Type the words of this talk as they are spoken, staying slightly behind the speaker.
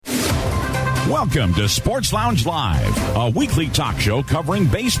Welcome to Sports Lounge Live, a weekly talk show covering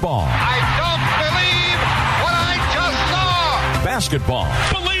baseball. I don't believe what I just saw. Basketball.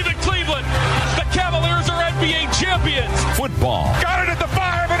 Believe it, Cleveland. The Cavaliers are NBA champions. Football. Got it at the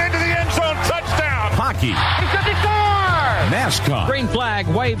 5 and into the end zone. Touchdown. Hockey. NASCAR. Green flag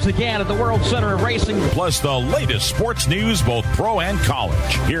waves again at the World Center of Racing. Plus the latest sports news, both pro and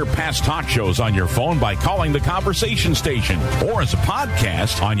college. Hear past talk shows on your phone by calling the Conversation Station or as a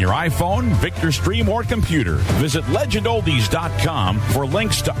podcast on your iPhone, Victor Stream, or computer. Visit legendoldies.com for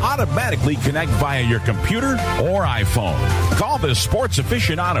links to automatically connect via your computer or iPhone. Call the Sports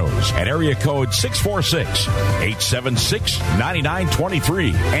Aficionados at area code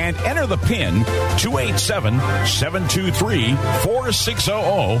 646-876-9923 and enter the PIN 287-723-4600,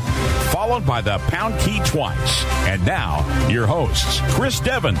 followed by the pound key twice. And now, your hosts, Chris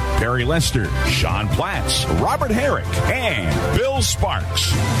Devon, Perry Lester, Sean Platts, Robert Herrick, and Bill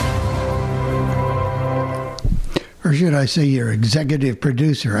Sparks. Or should I say your executive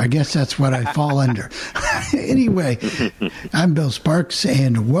producer? I guess that's what I fall under. Anyway, I'm Bill Sparks,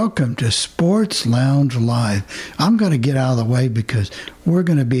 and welcome to Sports Lounge Live. I'm going to get out of the way because we're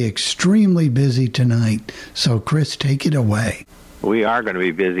going to be extremely busy tonight. So, Chris, take it away. We are going to be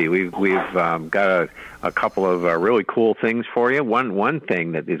busy. We've got a couple of really cool things for you. One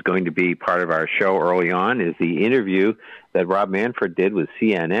thing that is going to be part of our show early on is the interview that Rob Manfred did with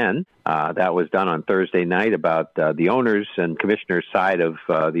CNN. That was done on Thursday night about the owners and commissioners' side of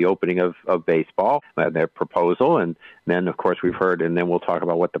the opening of baseball, their proposal. And then, of course, we've heard, and then we'll talk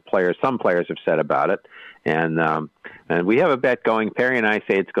about what some players have said about it. And we have a bet going. Perry and I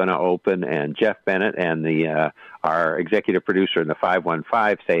say it's going to open, and Jeff Bennett and our executive producer in the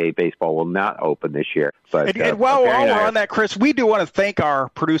 515 say baseball will not open this year. But while we're on that, Chris, we do want to thank our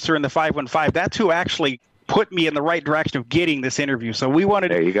producer in the 515. That's who actually put me in the right direction of getting this interview. So we wanted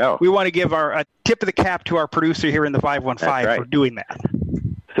there you go. We want to give a tip of the cap to our producer here in the 515 for doing that.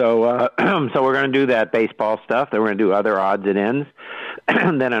 So so we're going to do that baseball stuff. Then we're going to do other odds and ends.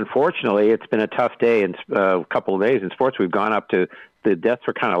 And then, unfortunately, it's been a tough day in a couple of days in sports. We've gone up to the deaths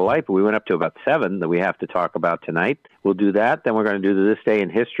were kind of light, but we went up to about 7 that we have to talk about tonight. We'll do that. Then we're going to do This Day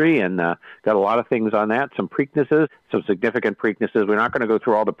in History, and got a lot of things on that. Some Preaknesses, some significant Preaknesses. We're not going to go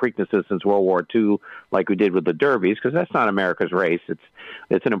through all the Preaknesses since World War II like we did with the Derbies, because that's not America's race.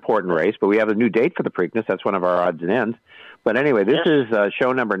 It's an important race, but we have a new date for the Preakness. That's one of our odds and ends. But anyway, this is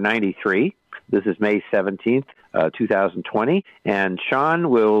show number 93. This is May 17th, 2020, and Sean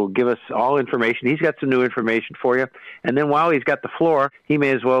will give us all information. He's got some new information for you. And then while he's got the floor, he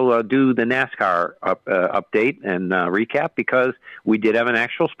may as well do the NASCAR update and recap, because we did have an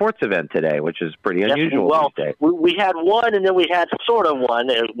actual sports event today, which is pretty unusual these days. We had one, and then we had sort of one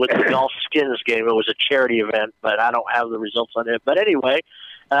with the Golf Skins game. It was a charity event, but I don't have the results on it. But anyway,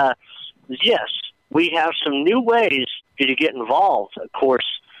 yes, we have some new ways to get involved, of course.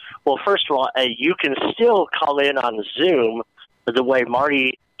 Well, first of all, you can still call in on Zoom the way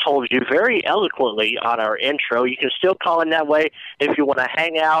Marty told you very eloquently on our intro. You can still call in that way if you want to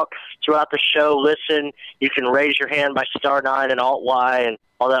hang out throughout the show, listen. You can raise your hand by *9 and Alt-Y and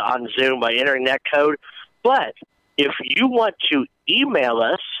all that on Zoom by entering that code. But if you want to email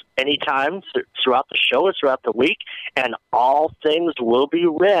us anytime throughout the show or throughout the week, and all things will be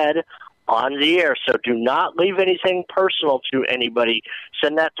read on the air. So do not leave anything personal to anybody.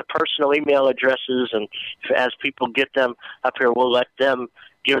 Send that to personal email addresses, and as people get them up here, we'll let them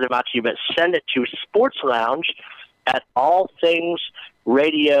give them out to you. But send it to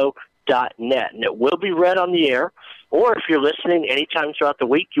sportslounge@allthingsradio.net, and it will be read on the air. Or if you're listening anytime throughout the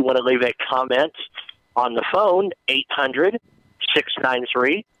week, you want to leave a comment on the phone,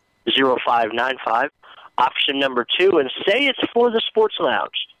 800-693-0595, option number 2, and say it's for the Sports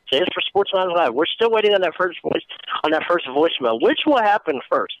Lounge. It's for Sports Lounge Live. We're still waiting on that first voicemail. Which will happen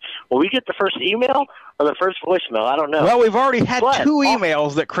first? Will we get the first email or the first voicemail? I don't know. Well, we've already had 2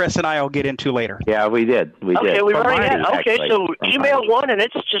 emails that Chris and I will get into later. Yeah, we did. We've already had. Okay, so email 1, and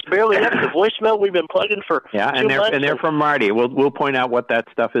it's just barely left the voicemail we've been plugging for 2 months. And they're from Marty. We'll point out what that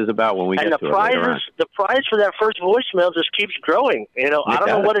stuff is about when we get to it later on. The prize for that first voicemail just keeps growing. I don't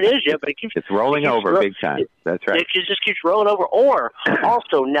know what it is yet, but it's rolling over big time. That's right. It just keeps rolling over. Or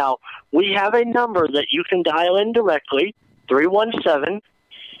also now we have a number that you can dial in directly,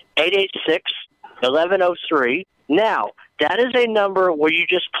 317-886-1103. Now, that is a number where you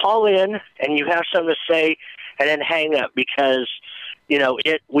just call in and you have something to say and then hang up, because we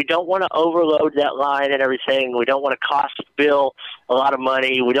don't want to overload that line and everything. We don't want to cost Bill a lot of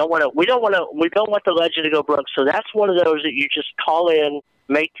money. We don't want the legend to go broke. So that's one of those that you just call in,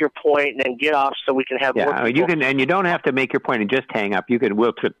 make your point and then get off so we can have more people. You can, and you don't have to make your point and just hang up.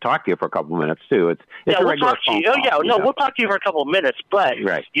 We'll talk to you for a couple of minutes too. It's a regular phone call. We'll talk to you for a couple of minutes, but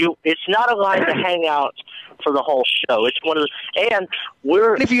it's not a line to hang out for the whole show. It's one of the, and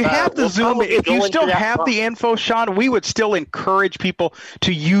we're. If you have the Zoom, if you still have the info, Sean, we would still encourage people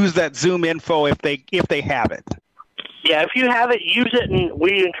to use that Zoom info if they have it. Yeah, if you have it, use it, and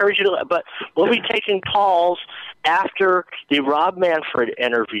we encourage you to. But we'll be taking calls after the Rob Manfred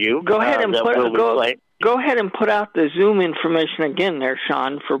interview. Go ahead and go ahead and put out the Zoom information again, there,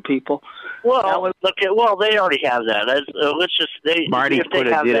 Sean, for people. Well, they already have that. Marty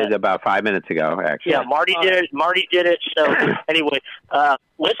did it about 5 minutes ago, actually. Yeah, Marty did it. So anyway,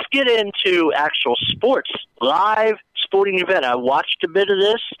 let's get into actual sports, live sporting event. I watched a bit of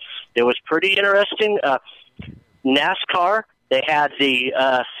this. It was pretty interesting. NASCAR, they had the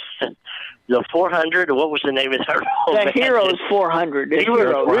 400. What was the name of that? The Heroes 400. Does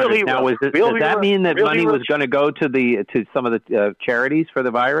that mean that money was going to go to some of the charities for the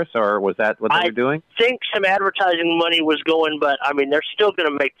virus, or was that what they were doing? I think some advertising money was going, but I mean they're still going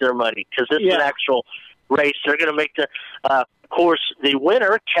to make their money because this is an actual race. They're going to make of course, the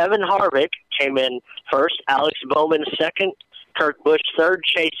winner, Kevin Harvick, came in first. Alex Bowman second. Kurt Busch third,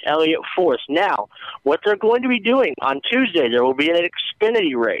 Chase Elliott fourth. Now, what they're going to be doing on Tuesday, there will be an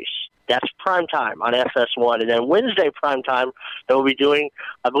Xfinity race. That's prime time on FS1. And then Wednesday prime time, they will be doing,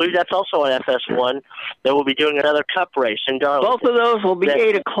 I believe that's also on FS1, they will be doing another Cup race in Darlington. Both of those will be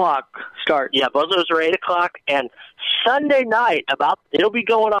 8 o'clock start. Yeah, both of those are 8 o'clock. And Sunday night, it'll be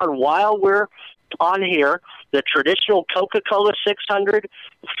going on while we're on here, the traditional Coca-Cola 600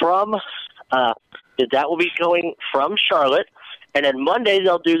 from, that will be going from Charlotte. And then Monday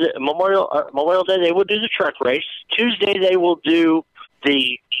they'll do the Memorial Day. They will do the truck race. Tuesday they will do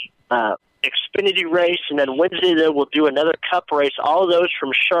the Xfinity race, and then Wednesday they will do another Cup race. All of those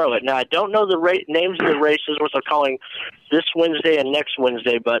from Charlotte. Now I don't know the names of the races, what they're calling this Wednesday and next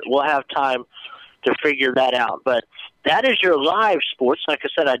Wednesday, but we'll have time to figure that out. But that is your live sports. Like I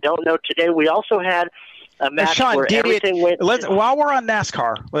said, I don't know today. We also had a match Sean, where everything went. While we're on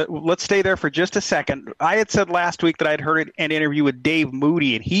NASCAR, let's stay there for just a second. I had said last week that I'd heard an interview with Dave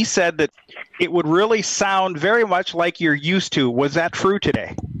Moody, and he said that it would really sound very much like you're used to. Was that true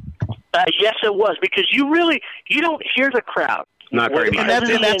today? Yes, it was, because you don't hear the crowd. Not very much.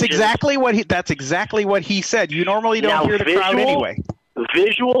 And that's exactly what he said. You normally don't hear the crowd anyway.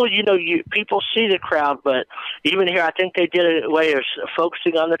 Visual, people see the crowd, but even here, I think they did a way of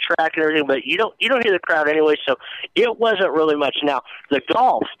focusing on the track and everything. But you don't hear the crowd anyway, so it wasn't really much. Now the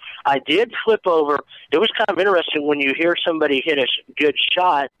golf, I did flip over. It was kind of interesting when you hear somebody hit a good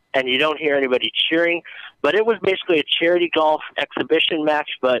shot and you don't hear anybody cheering. But it was basically a charity golf exhibition match.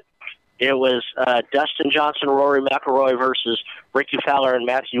 But it was Dustin Johnson, Rory McIlroy versus Ricky Fowler and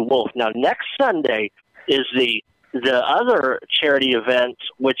Matthew Wolff. Now next Sunday is the other charity event,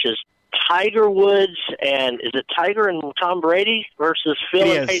 which is Tiger Woods and is it Tiger and Tom Brady versus Phil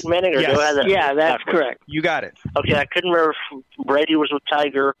and Peyton Manning? Or that's correct. You got it. Okay, I couldn't remember if Brady was with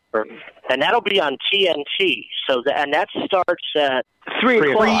Tiger, and that'll be on TNT. And that starts at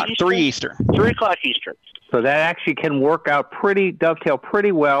 3 o'clock. 3 Eastern. 3 o'clock Eastern. So that actually can work out dovetail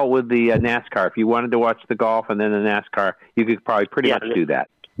pretty well with the NASCAR. If you wanted to watch the golf and then the NASCAR, you could probably pretty much do that.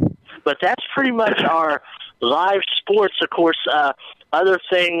 But that's pretty much our live sports. Of course, other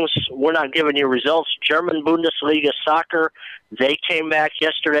things, we're not giving you results. German Bundesliga soccer, they came back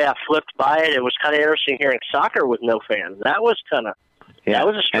yesterday. I flipped by it. It was kind of interesting hearing soccer with no fans. That was kind of that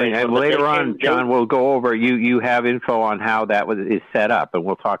was a strange and later on, John, we'll go over. You have info on how that is set up, and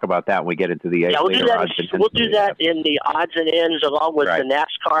we'll talk about that when we get into the we'll do that. We'll do that in the odds and ends, along with the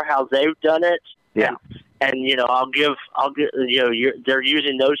NASCAR, how they've done it. Yeah. And I'll give they're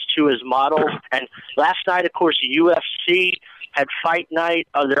using those two as models. And last night, of course, UFC had fight night.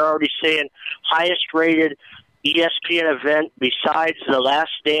 They're already saying highest rated ESPN event besides The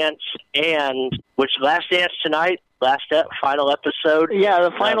Last Dance, and which Last Dance tonight, final episode. Yeah,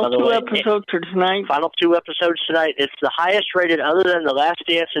 the final two episodes are tonight. Final 2 episodes tonight. It's the highest rated, other than The Last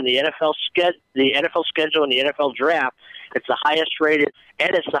Dance and the NFL schedule and the NFL draft. It's the highest rated,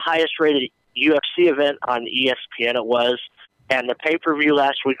 and it's the highest rated UFC event on ESPN. It was, and the pay-per-view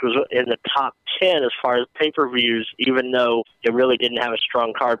last week was in the top 10 as far as pay-per-views, even though it really didn't have a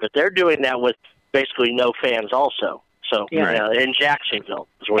strong card. But they're doing that with basically no fans also. So in Jacksonville,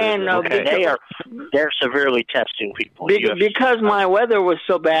 they're severely testing people. Because my weather was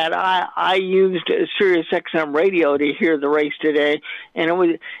so bad, I used Sirius XM radio to hear the race today,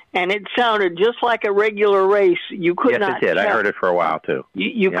 and it sounded just like a regular race. You could not. Yes, it did. I heard it for a while too.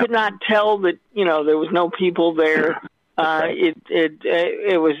 You could not tell that there was no people there.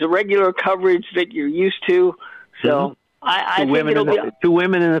 It was the regular coverage that you're used to. So I think it'll be two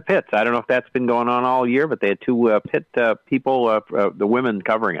women in the pits. I don't know if that's been going on all year, but they had two pit people, the women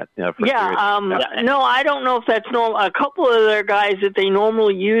covering it. No, I don't know if that's normal. A couple of their guys that they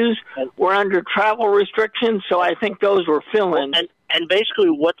normally use were under travel restrictions, so I think those were filling. And basically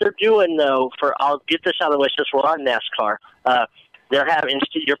what they're doing, though, I'll get this out of the way since we're on NASCAR, they're having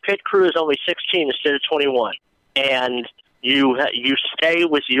your pit crew is only 16 instead of 21, and you stay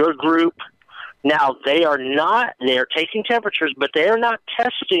with your group. Now they're taking temperatures, but they're not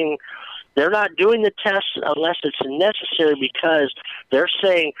testing. They're not doing the tests unless it's necessary because they're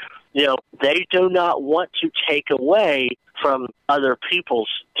saying, they do not want to take away from other people's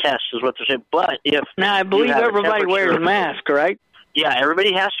tests, is what they're saying. But now I believe everybody wears a mask, right? Yeah,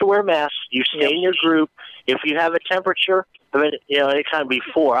 everybody has to wear masks. You stay in your group. If you have a temperature, it can be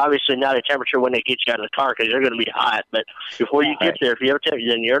 4. Obviously, not a temperature when they get you out of the car because they're going to be hot. But before you get there, if you have a temperature,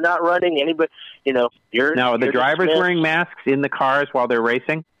 then you're not running. Anybody, you're now. Are the drivers wearing masks in the cars while they're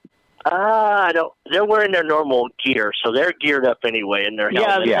racing? They're wearing their normal gear, so they're geared up anyway, and they're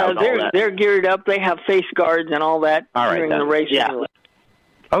they're geared up. They have face guards and all that during the race. Yeah.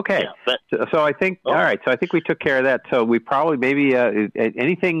 Okay, so I think all right. So I think we took care of that. So we probably maybe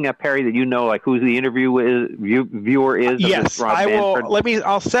anything, Perry, that like who's the viewer is. Yes, I will.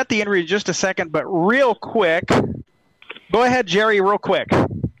 I'll set the interview in just a second, but real quick, go ahead, Jerry. Real quick.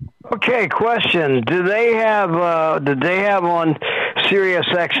 Okay, question: Did they have on Sirius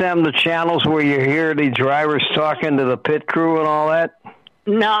XM the channels where you hear the drivers talking to the pit crew and all that?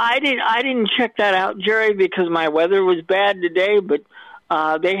 No, I didn't check that out, Jerry, because my weather was bad today, but.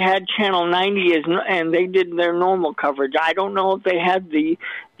 They had Channel 90 and they did their normal coverage. I don't know if they had the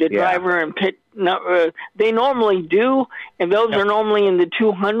driver and pit. No, they normally do, and those are normally in the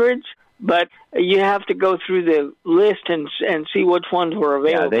 200s. But you have to go through the list and see which ones were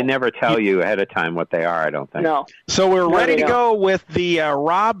available. Yeah, they never tell you ahead of time what they are, I don't think. No. So we're ready to go with the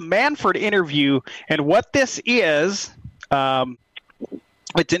Rob Manfred interview, and what this is.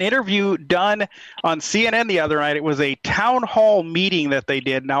 It's an interview done on CNN the other night. It was a town hall meeting that they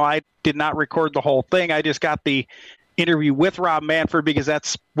did. Now, I did not record the whole thing. I just got the interview with Rob Manfred because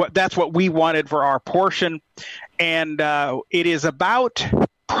that's what we wanted for our portion. And it is about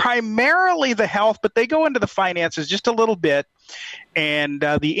primarily the health, but they go into the finances just a little bit. And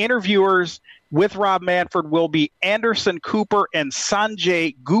the interviewers with Rob Manfred will be Anderson Cooper and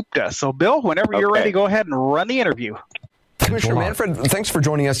Sanjay Gupta. So, Bill, whenever you're ready, go ahead and run the interview. Commissioner Manfred, thanks for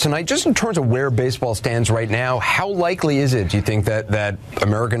joining us tonight. Just in terms of where baseball stands right now, how likely is it, do you think, that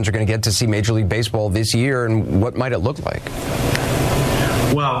Americans are going to get to see Major League Baseball this year, and what might it look like?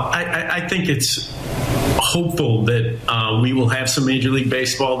 Well, I think it's hopeful that we will have some Major League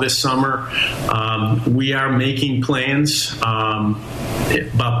Baseball this summer. We are making plans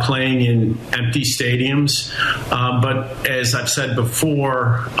about playing in empty stadiums. But as I've said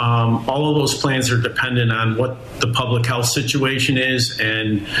before, all of those plans are dependent on what the public health situation is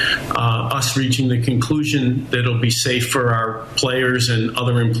and us reaching the conclusion that it'll be safe for our players and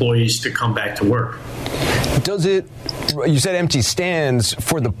other employees to come back to work. You said empty stands.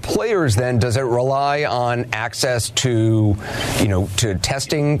 For the players then, does it rely on access to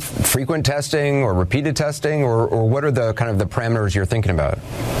testing, frequent testing or repeated testing, or what are the kind of the parameters you're thinking about?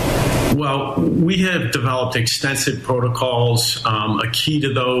 Well, we have developed extensive protocols. A key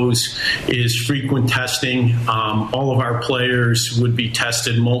to those is frequent testing. All of our players would be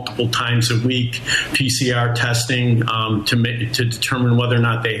tested multiple times a week, PCR testing to determine whether or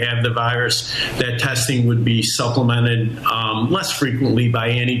not they have the virus. That testing would be supplemented less frequently by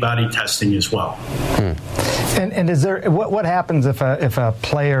antibody testing as well. And is there what happens if a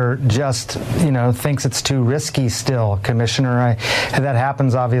player just thinks it's too risky still, Commissioner? And that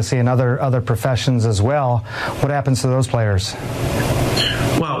happens obviously in other professions as well. What happens to those players?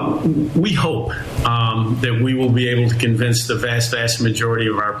 Well, we hope that we will be able to convince the vast majority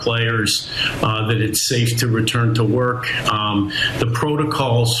of our players that it's safe to return to work. The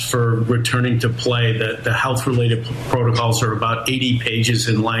protocols for returning to play, the health-related protocols are about 80 pages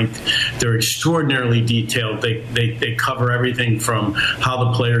in length. They're extraordinarily detailed. They cover everything from how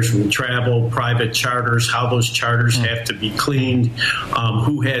the players will travel, private charters, how those charters have to be cleaned,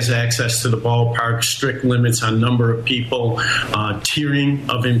 who has access to the ballpark, strict limits on number of people, tiering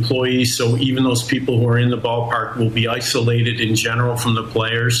of employees employees. So even those people who are in the ballpark will be isolated in general from the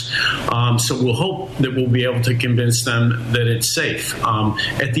players. So we'll hope that we'll be able to convince them that it's safe.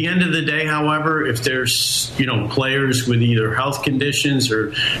 At the end of the day, however, if there's players with either health conditions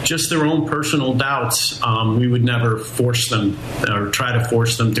or just their own personal doubts, we would never force them or try to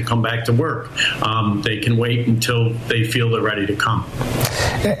force them to come back to work. They can wait until they feel they're ready to come.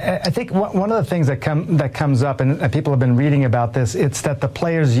 I think one of the things that comes up, and people have been reading about this, it's that the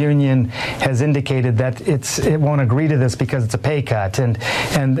Players Union has indicated that it won't agree to this because it's a pay cut, and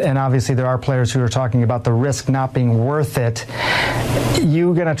obviously there are players who are talking about the risk not being worth it.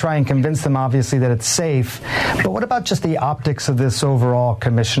 You're going to try and convince them, obviously, that it's safe, but what about just the optics of this overall,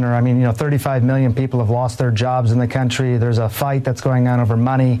 Commissioner? I mean, 35 million people have lost their jobs in the country. There's a fight that's going on over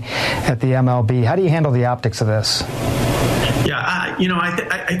money at the MLB. How do you handle the optics of this? Yeah,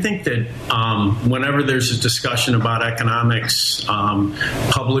 I think that whenever there's a discussion about economics,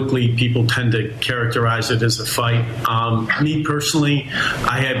 publicly people tend to characterize it as a fight. Me personally,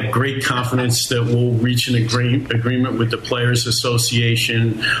 I have great confidence that we'll reach an agreement with the Players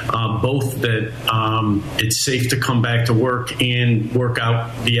Association, both that it's safe to come back to work and work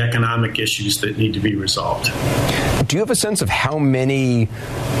out the economic issues that need to be resolved. Do you have a sense of how many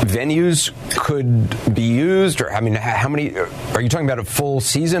venues could be used, or how many? Are you talking about a full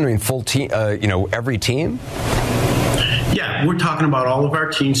season? I mean, full team? Every team? Yeah, we're talking about all of our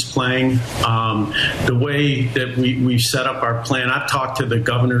teams playing. The way that we've set up our plan, I've talked to the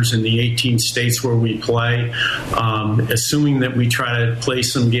governors in the 18 states where we play. Assuming that we try to play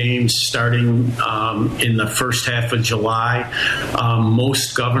some games starting in the first half of July,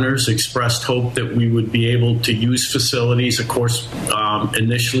 most governors expressed hope that we would be able to use facilities, of course,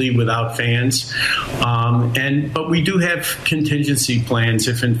 initially without fans. But we do have contingency plans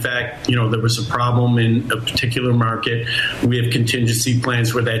if, in fact, there was a problem in a particular market. We have contingency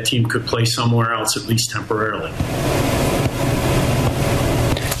plans where that team could play somewhere else, at least temporarily.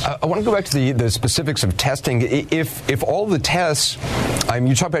 I want to go back to the specifics of testing. If all the tests,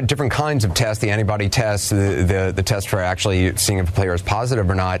 you talk about different kinds of tests, the antibody tests, the test for actually seeing if a player is positive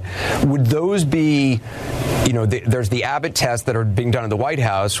or not, would those be, there's the Abbott tests that are being done at the White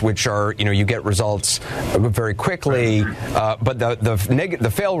House, which are, you get results very quickly, but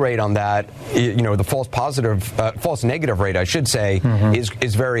the fail rate on that, the false negative rate, I should say,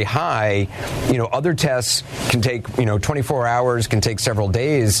 is very high. Other tests can take, 24 hours, can take several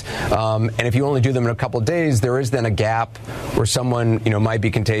days. And if you only do them in a couple of days, there is then a gap where someone, might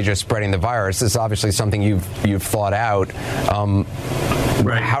be contagious, spreading the virus. This is obviously something you've thought out.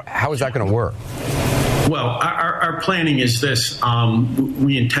 Right. How is that going to work? Well, our planning is this.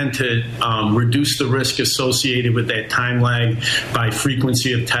 We intend to reduce the risk associated with that time lag by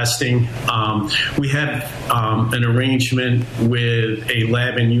frequency of testing. We have an arrangement with a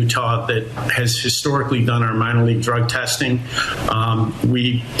lab in Utah that has historically done our minor league drug testing.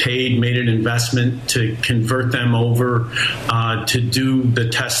 We made an investment to convert them over to do the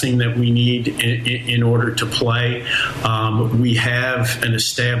testing that we need in order to play. We have an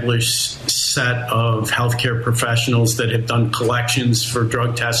established set of healthcare professionals that have done collections for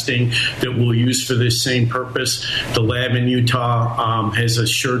drug testing that we'll use for this same purpose. The lab in Utah has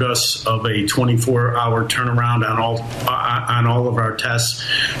assured us of a 24-hour turnaround on all of our tests.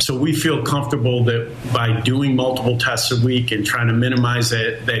 So we feel comfortable that by doing multiple tests a week and trying to minimize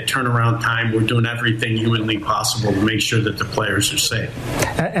that turnaround time, we're doing everything humanly possible to make sure that the players are safe.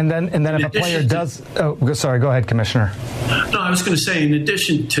 And then if a player does, sorry, go ahead, Commissioner. No, I was going to say, in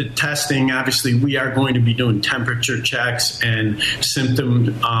addition to testing, obviously we are going to be doing temperature checks and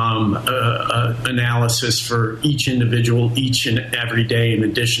symptom analysis for each individual each and every day in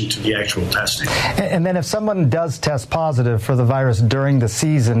addition to the actual testing. And then if someone does test positive for the virus during the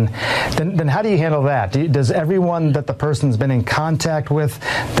season, then how do you handle that? Does everyone that the person's been in contact with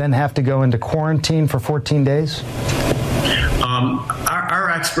then have to go into quarantine for 14 days? Our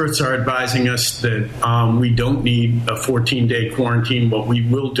experts are advising us that we don't need a 14-day quarantine. What we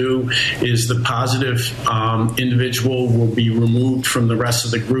will do is the positive individual will be removed from the rest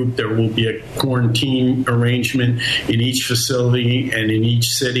of the group. There will be a quarantine arrangement in each facility and in each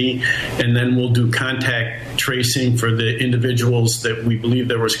city, and then we'll do contact tracing for the individuals that we believe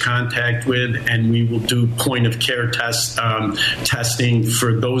there was contact with, and we will do point-of-care testing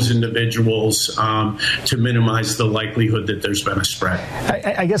for those individuals to minimize the likelihood that there's been a spread.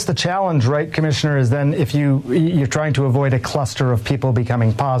 I guess the challenge, right, Commissioner, is then if you're trying to avoid a cluster of people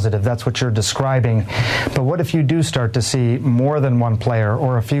becoming positive. That's what you're describing. But what if you do start to see more than one player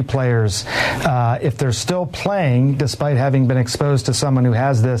or a few players? If they're still playing, despite having been exposed to someone who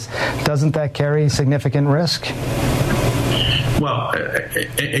has this, doesn't that carry significant risk? Well,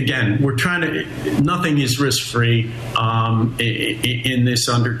 again, we're trying to. Nothing is risk-free in this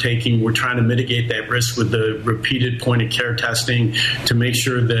undertaking. We're trying to mitigate that risk with the repeated point-of-care testing to make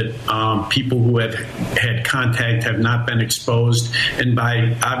sure that people who have had contact have not been exposed. And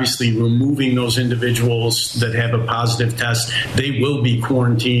by obviously removing those individuals that have a positive test, they will be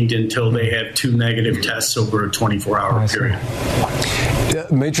quarantined until they have 2 negative tests over a 24-hour period.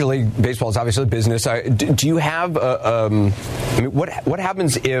 Major League Baseball is obviously a business. Do you have what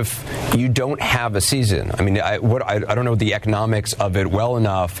happens if you don't have a season? I mean, I don't know the economics of it well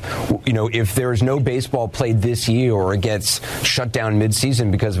enough. You know, if there's no baseball played this year or it gets shut down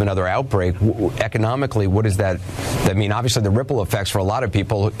mid-season because of another outbreak, economically, what does that mean? Obviously, the ripple effects for a lot of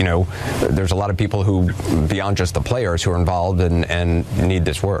people. You know, there's a lot of people who, beyond just the players, who are involved and need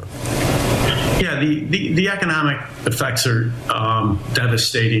this work. Yeah, the economic effects are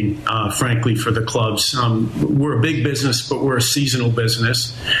devastating, frankly, for the clubs. We're a big business, but we're a seasonal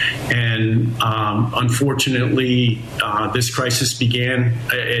business. And unfortunately, this crisis began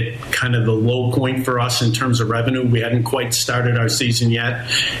at kind of the low point for us in terms of revenue. We hadn't quite started our season yet.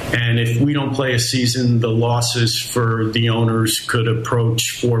 And if we don't play a season, the losses for the owners could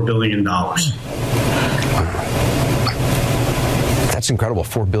approach $4 billion. That's incredible,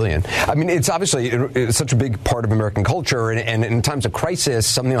 $4 billion. I mean, it's obviously it's such a big part of American culture, and in times of crisis,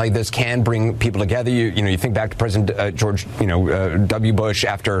 something like this can bring people together. You think back to President George W. Bush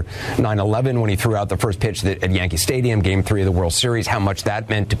after 9/11 when he threw out the first pitch at Yankee Stadium, Game 3 of the World Series, how much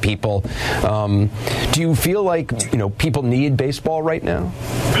that meant to people. Do you feel like people need baseball right now?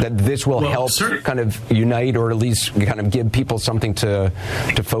 That this will help kind of unite, or at least kind of give people something to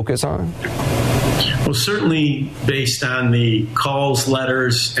focus on? Well, certainly based on the calls,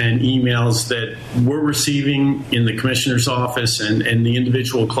 letters, and emails that we're receiving in the commissioner's office and the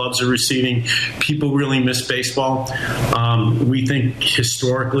individual clubs are receiving, people really miss baseball. We think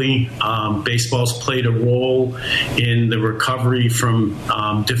historically baseball's played a role in the recovery from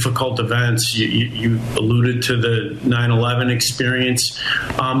difficult events. You alluded to the 9/11 experience.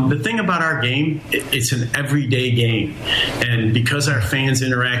 The thing about our game, it's an everyday game. And because our fans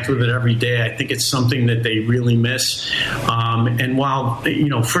interact with it every day, I think it's something that they really miss. And while,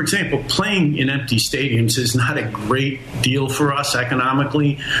 for example, playing in empty stadiums is not a great deal for us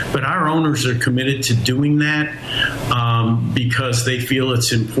economically, but our owners are committed to doing that because they feel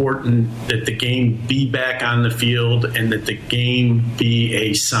it's important that the game be back on the field and that the game be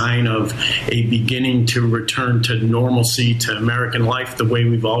a sign of a beginning to return to normalcy, to American life the way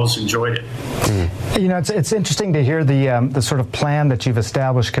we've always enjoyed it. It's interesting to hear the sort of plan that you've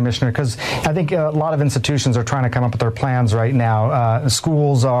established, Commissioner, because I think a lot of institutions are trying to come up with their plans right now.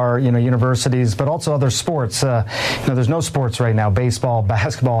 Schools are, universities, but also other sports. There's no sports right now: baseball,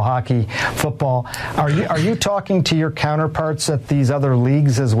 basketball, hockey, football. Are you talking to your counterparts at these other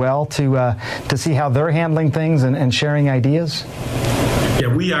leagues as well to see how they're handling things and sharing ideas? Yeah,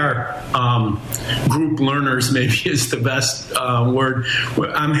 we are group learners, maybe is the best word.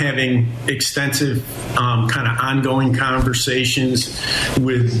 I'm having extensive kind of ongoing conversations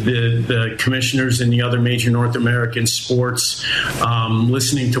with the commissioners in the other major North American sports,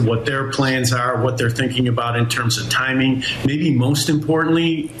 listening to what their plans are, what they're thinking about in terms of timing. Maybe most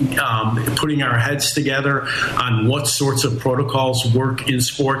importantly, putting our heads together on what sorts of protocols work in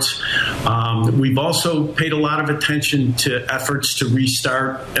sports. We've also paid a lot of attention to efforts to restart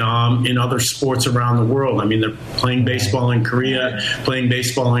in other sports around the world. I mean, they're playing baseball in Korea, playing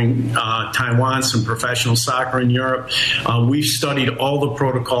baseball in Taiwan, some professional soccer in Europe. We've studied all the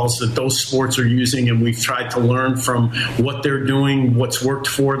protocols that those sports are using, and we've tried to learn from what they're doing, what's worked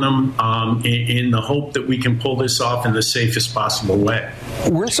for them, in the hope that we can pull this off in the safest possible way.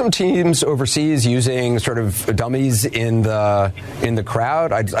 Were some teams overseas using sort of dummies in the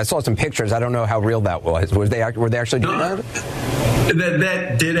crowd? I saw some pictures. I don't know how real that was. Were they actually doing that?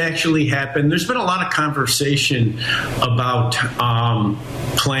 That did actually happen. There's been a lot of conversation about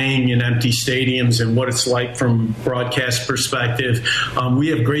playing in empty stadiums and what it's like from broadcast perspective. We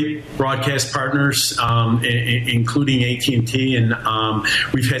have great broadcast partners, including AT&T, and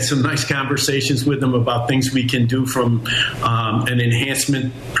we've had some nice conversations with them about things we can do from an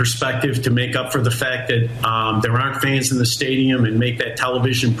enhancement perspective to make up for the fact that there aren't fans in the stadium and make that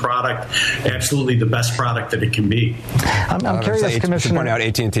television product absolutely the best product that it can be. I'm curious, Commissioner. To point out,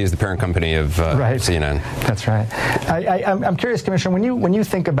 AT&T is the parent company of CNN. That's right. I'm curious, Commissioner, when you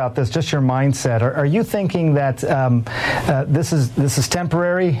think about this, just your mindset, are you thinking that this is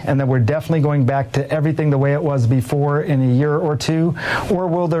temporary and that we're definitely going back to everything the way it was before in a year or two, or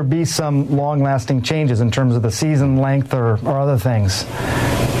will there be some long-lasting changes in terms of the season length or other things?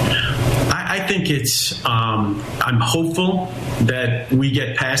 I I think I'm hopeful that we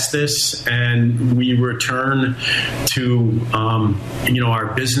get past this and we return to,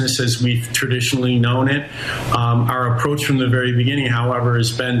 our business as we've traditionally known it. Our approach from the very beginning, however,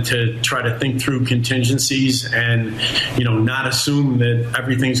 has been to try to think through contingencies and, not assume that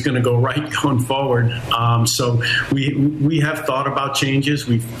everything's going to go right going forward. So we have thought about changes.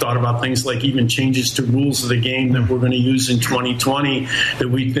 We've thought about things like even changes to rules of the game that we're going to use in 2020 that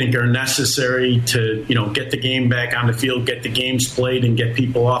we think are necessary to, get the game back on the field, get the games played, and get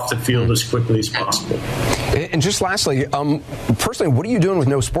people off the field as quickly as possible. And just lastly, personally, what are you doing with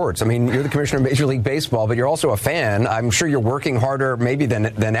no sports? I mean, you're the commissioner of Major League Baseball, but you're also a fan. I'm sure you're working harder maybe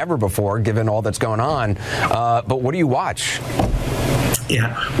than ever before, given all that's going on. But what do you watch?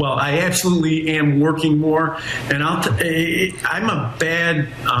 Yeah, well, I absolutely am working more, and I'm a bad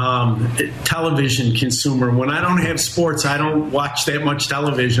television consumer. When I don't have sports, I don't watch that much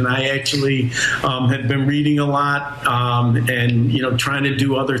television. I actually have been reading a lot and trying to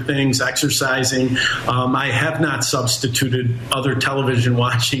do other things, exercising. I have not substituted other television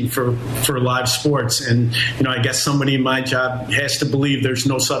watching for live sports, and I guess somebody in my job has to believe there's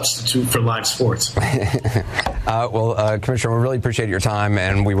no substitute for live sports. Commissioner, we really appreciate your time,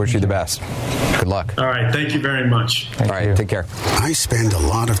 and we wish you the best. Good luck. All right. Thank you very much. All right. Take care. I spend a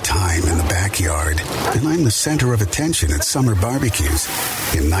lot of time in the backyard, and I'm the center of attention at summer barbecues.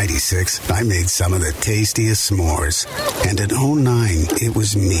 In '96, I made some of the tastiest s'mores. And in '09, it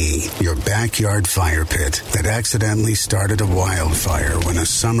was me, your backyard fire pit, that accidentally started a wildfire when a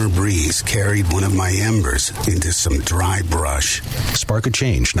summer breeze carried one of my embers into some dry brush. Spark a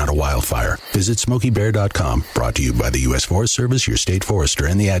change, not a wildfire. Visit SmokeyBear.com. Brought to you by the U.S. Forest Service, your state forester,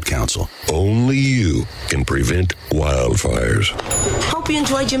 and the Ad Council. Only you can prevent wildfires. Hope you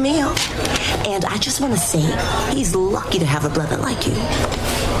enjoyed your meal. And I just want to say, he's lucky to have a brother like you.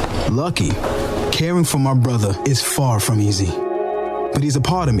 Lucky? Caring for my brother is far from easy. But he's a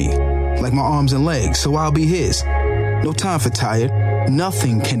part of me, like my arms and legs, so I'll be his. No time for tired.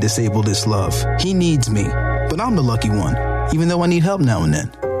 Nothing can disable this love. He needs me, but I'm the lucky one, even though I need help now and then.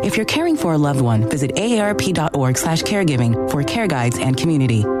 If you're caring for a loved one, visit aarp.org/caregiving for care guides and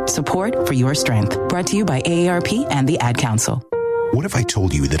community support for your strength. Brought to you by AARP and the Ad Council. What if I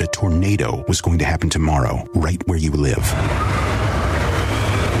told you that a tornado was going to happen tomorrow, right where you live?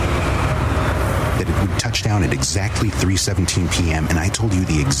 That it would touch down at exactly 3:17 p.m., and I told you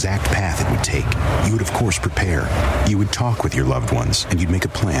the exact path it would take. You would, of course, prepare. You would talk with your loved ones, and you'd make a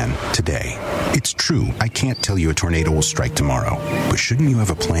plan today. It's true, I can't tell you a tornado will strike tomorrow, but shouldn't you have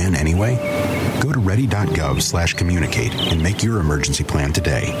a plan anyway? Go to ready.gov/communicate and make your emergency plan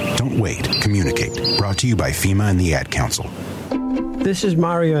today. Don't wait. Communicate. Brought to you by FEMA and the Ad Council. This is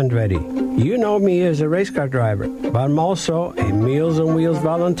Mario Andretti. You know me as a race car driver, but I'm also a Meals on Wheels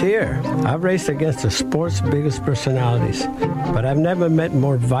volunteer. I've raced against the sport's biggest personalities, but I've never met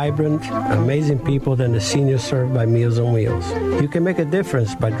more vibrant, amazing people than the seniors served by Meals on Wheels. You can make a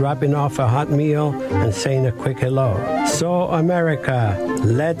difference by dropping off a hot meal and saying a quick hello. So, America,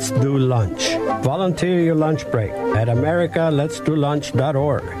 let's do lunch. Volunteer your lunch break at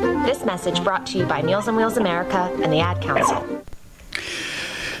americaletsdolunch.org. This message brought to you by Meals on Wheels America and the Ad Council.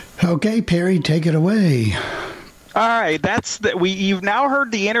 Okay, Perry, take it away. All right, you've now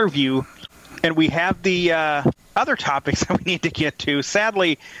heard the interview, and we have the other topics that we need to get to.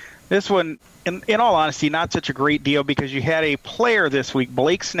 Sadly, this one, in all honesty, not such a great deal because you had a player this week,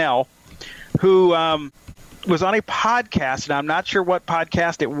 Blake Snell, who was on a podcast, and I'm not sure what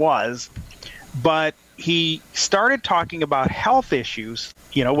podcast it was, but he started talking about health issues,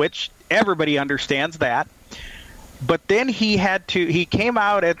 which everybody understands that. But then he came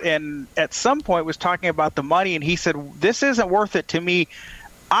out and at some point was talking about the money, and he said, this isn't worth it to me.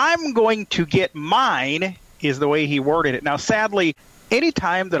 I'm going to get mine, is the way he worded it. Now, sadly,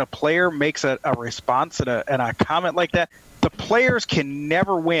 anytime that a player makes a response and a comment like that, the players can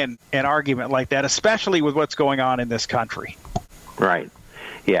never win an argument like that, especially with what's going on in this country. Right.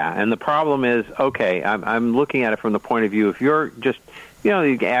 Yeah, and the problem is, okay, I'm looking at it from the point of view, if you're just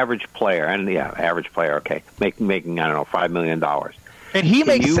the average player, average player, okay, making I don't know, $5 million, and he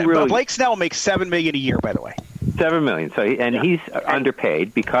makes Blake Snell makes $7 million a year, by the way. $7 million. So he's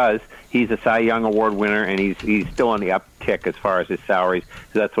underpaid because he's a Cy Young Award winner, and he's still on the uptick as far as his salaries.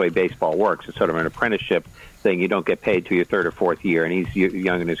 So that's the way baseball works. It's sort of an apprenticeship thing. You don't get paid till your third or fourth year, and he's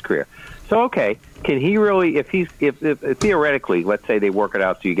young in his career. So okay, can he really? If theoretically, let's say they work it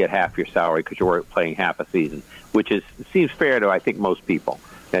out so you get half your salary because you're playing half a season, which seems fair to I think most people.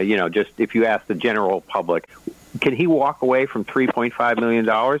 Just if you ask the general public, Can he walk away from $3.5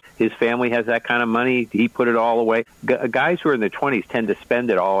 million? His family has that kind of money. He put it all away. Guys who are in their 20s tend to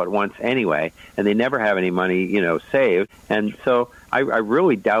spend it all at once anyway, and they never have any money, saved. And so I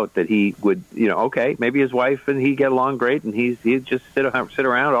really doubt that he would, okay, maybe his wife and he get along great, and he'd just sit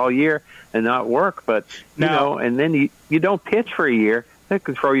around all year and not work. But, and then you don't pitch for a year. That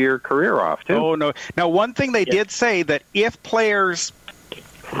could throw your career off, too. Oh, no. Now, one thing they did say that if players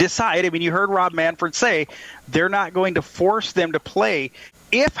decide, you heard Rob Manfred say, they're not going to force them to play.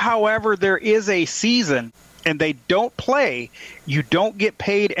 If, however, there is a season and they don't play, you don't get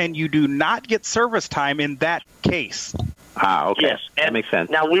paid and you do not get service time in that case. Ah, okay. Yes. That makes sense.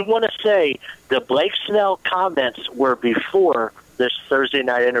 Now, we want to say the Blake Snell comments were before this Thursday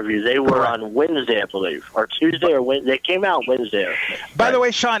night interview. They were on Wednesday, I believe, or Tuesday or Wednesday. They came out Wednesday. By the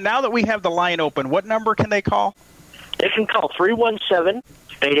way, Sean, now that we have the line open, what number can they call? They can call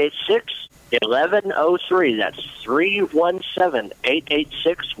 317-886-1103. That's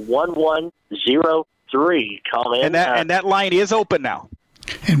 317-886-1103. Call in. And that line is open now.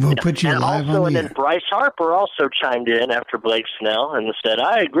 And we'll put you live on the And air. then Bryce Harper also chimed in after Blake Snell and said,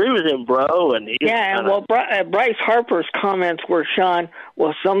 I agree with him, bro. And Bryce Harper's comments were, Sean,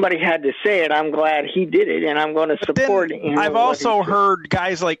 well, somebody had to say it. I'm glad he did it, and I'm going to support him. I've also heard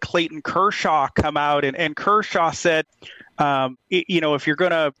guys like Clayton Kershaw come out, and Kershaw said, if you're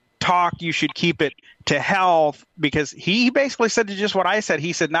going to talk, you should keep it to health, because he basically said just what I said.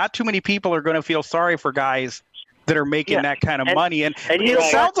 He said not too many people are going to feel sorry for guys that are making that kind of money. And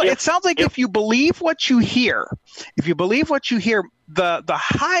it sounds like if you believe what you hear, the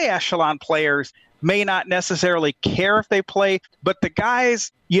high echelon players may not necessarily care if they play, but the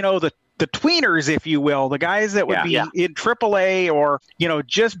guys, the tweeners, if you will, the guys that would be in AAA or,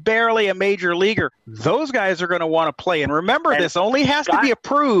 just barely a major leaguer, those guys are going to want to play. And remember, this only has to be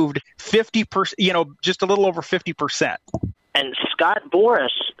approved 50%, just a little over 50%. And Scott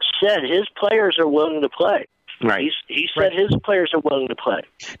Boras said his players are willing to play. Right. He said his players are willing to play.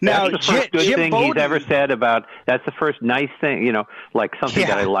 Now, that's the first good thing he's ever said about. That's the first nice thing, like something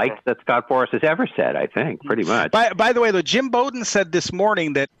that I liked that Scott Boras has ever said. I think pretty much. By the way, though, Jim Bowden said this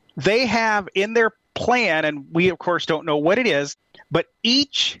morning that they have in their plan, and we of course don't know what it is, but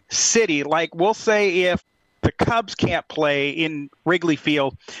each city, like we'll say if the Cubs can't play in Wrigley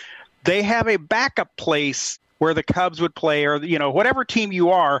Field, they have a backup place where the Cubs would play, or whatever team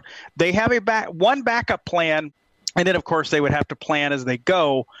you are, they have one backup plan, and then of course they would have to plan as they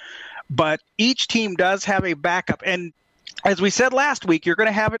go. But each team does have a backup, and as we said last week, you're going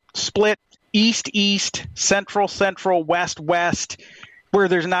to have it split east, central, west, where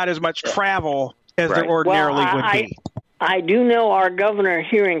there's not as much travel as there ordinarily would be. I do know our governor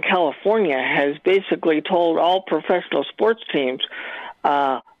here in California has basically told all professional sports teams,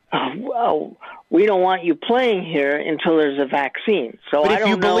 we don't want you playing here until there's a vaccine. So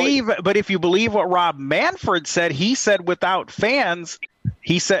but if you believe what Rob Manfred said, he said without fans,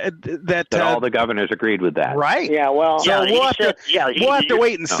 he said that all the governors agreed with that. Right. Yeah. Well, so we'll have to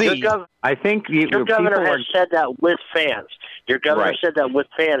wait and see. I think your governor has said that with fans. Your governor said that with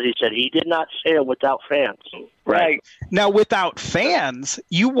fans. He said he did not say it without fans. Right. Now, without fans,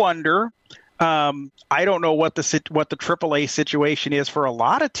 you wonder. I don't know what the AAA situation is for a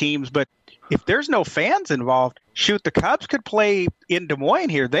lot of teams, but if there's no fans involved, shoot, the Cubs could play in Des Moines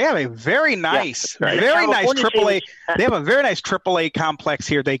here. They have a very nice, nice AAA. They have a very nice AAA complex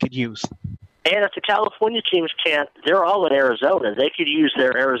here they could use. And if the California teams can't, they're all in Arizona. They could use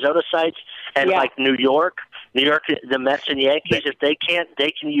their Arizona sites, and like New York, the Mets and Yankees, if they can't,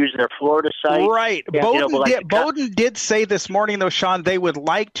 they can use their Florida site. Right. Bowden did say this morning, though, Sean, they would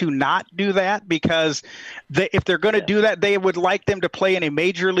like to not do that because if they're going to do that, they would like them to play in a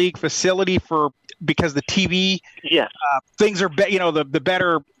major league facility because the TV things are the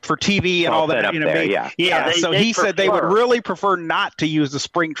better for TV and all that. So he said they would really prefer not to use the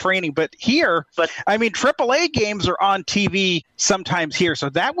spring training, but here, AAA games are on TV sometimes here, so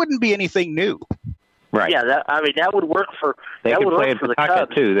that wouldn't be anything new. Right. Yeah, that would work for. They could play in the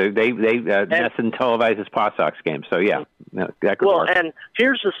Cubs too. They NESN televises Paw Sox games, so that could work. And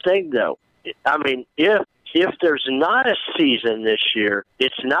here's the thing, though. If there's not a season this year,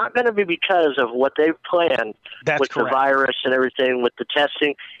 it's not going to be because of what they've planned the virus and everything with the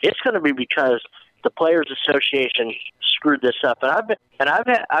testing. It's going to be because the Players Association screwed this up. And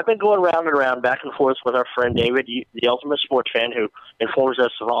I've been going round and around, back and forth with our friend David, the Ultimate Sports Fan, who informs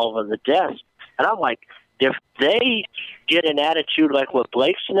us of all of the deaths. And I'm like, if they get an attitude like what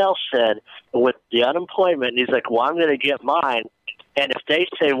Blake Snell said with the unemployment, and he's like, well, I'm going to get mine. And if they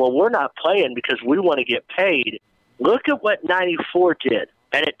say, well, we're not playing because we want to get paid, look at what 94 did.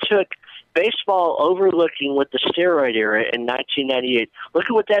 And it took baseball overlooking with the steroid era in 1998. Look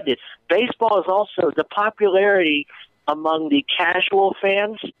at what that did. Baseball is also the popularity among the casual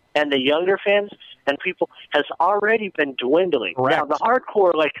fans and the younger fans and people has already been dwindling. Correct. Now, the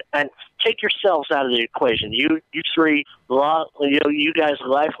hardcore, and take yourselves out of the equation. You three, you guys,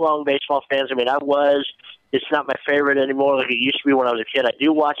 lifelong baseball fans. I mean, I was. It's not my favorite anymore like it used to be when I was a kid. I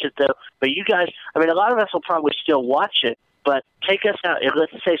do watch it, though. But you guys, I mean, a lot of us will probably still watch it. But take us out.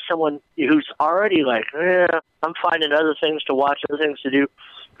 Let's say someone who's already like, I'm finding other things to watch, other things to do.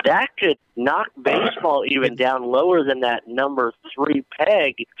 That could knock baseball even down lower than that number 3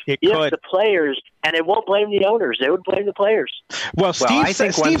 peg if the players, and it won't blame the owners. They would blame the players. Well, I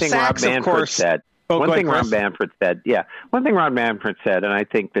think one thing Rob Manfred said, and I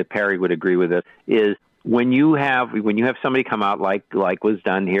think that Perry would agree with it, is when you have somebody come out like was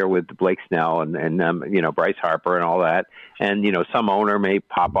done here with Blake Snell and Bryce Harper and all that, and some owner may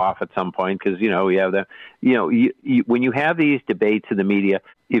pop off at some point because we have when you have these debates in the media,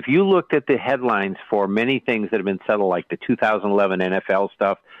 if you looked at the headlines for many things that have been settled, like the 2011 NFL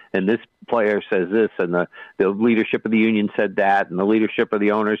stuff, and this player says this, and the leadership of the union said that, and the leadership of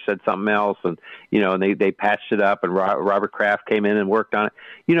the owners said something else, and they patched it up, and Robert Kraft came in and worked on it.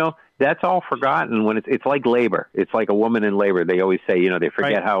 That's all forgotten when it's like labor. It's like a woman in labor. They always say, they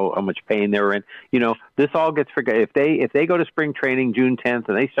forget how much pain they were in. This all gets forgotten. If they go to spring training June 10th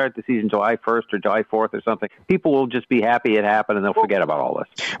and they start the season July 1st or July 4th or something, people will just be happy it happened and they'll forget about all this.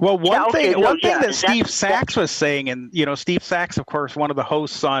 Well, one thing that Steve Sachs was saying, and Steve Sachs, of course, one of the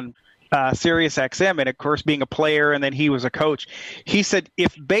hosts on Sirius XM, and of course being a player, and then he was a coach. He said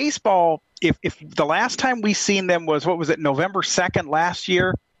if baseball, if the last time we seen them was November 2nd last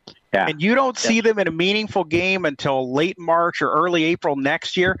year. Yeah. And you don't see them in a meaningful game until late March or early April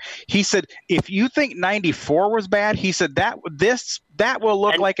next year. He said, if you think 94 was bad, he said that will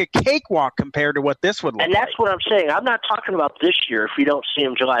look like a cakewalk compared to what this would look like. And that's what I'm saying. I'm not talking about this year if you don't see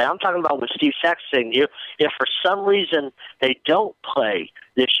them July. I'm talking about what Steve Sachs saying. If for some reason they don't play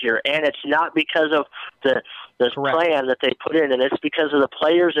this year, and it's not because of the plan that they put in, and it's because of the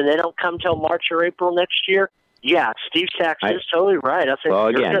players, and they don't come till March or April next year, yeah, Steve Sachs is totally right. I think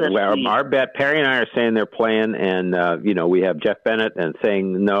our bet, Perry and I are saying they're playing, and we have Jeff Bennett and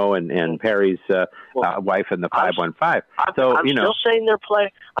saying no, and Perry's wife in the 515. I'm still saying they're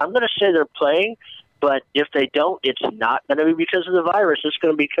playing. I'm going to say they're playing, but if they don't, it's not going to be because of the virus. It's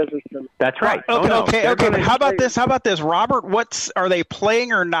going to be because of them. That's right. Okay. But how about this, Robert? Are they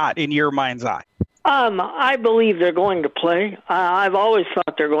playing or not in your mind's eye? I believe they're going to play. I've always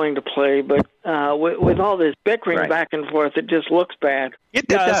thought they're going to play, but with all this bickering back and forth, it just looks bad. It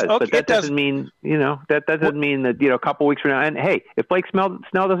does, but that doesn't mean that a couple weeks from now. And hey, if Blake Snell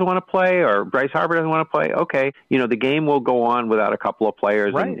doesn't want to play or Bryce Harper doesn't want to play, okay, the game will go on without a couple of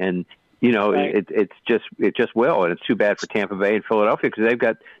players, and it just will, and it's too bad for Tampa Bay and Philadelphia because they've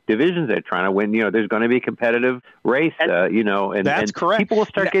got divisions they're trying to win. There's going to be a competitive race, and that's correct. People will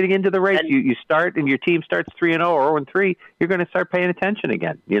start getting into the race. You start, and your team starts 3-0 or 0-3. You're going to start paying attention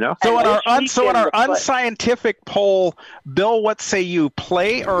again. So in our unscientific poll, Bill, what say you?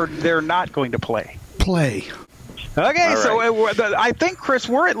 Play or they're not going to play? Play. Okay, right. So I think, Chris,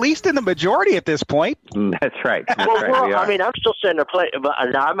 we're at least in the majority at this point. That's right. I'm still saying they're playing, but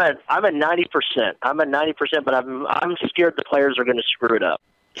I'm at 90%. I'm at 90%, but I'm scared the players are going to screw it up.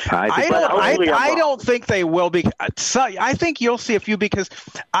 I don't think they will be. I think you'll see a few because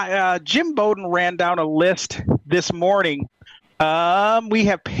Jim Bowden ran down a list this morning. We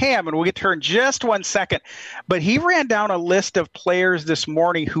have Pam, and we'll get to her in just 1 second. But he ran down a list of players this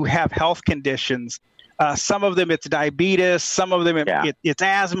morning who have health conditions. Some of them it's diabetes, some of them it's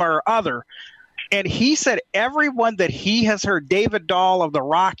asthma or other. And he said everyone that he has heard, David Dahl of the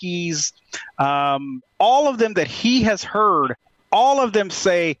Rockies, all of them that he has heard, all of them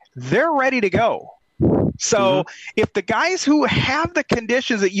say they're ready to go. So if the guys who have the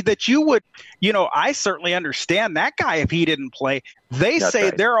conditions that you would, I certainly understand that guy if he didn't play, say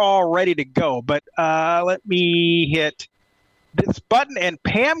they're all ready to go. But let me hit this button, and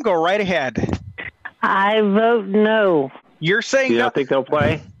Pam, go right ahead. I vote no. You're saying you don't think they'll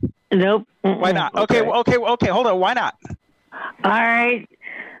play? Nope. Why not? Okay. Hold on. Why not? All right.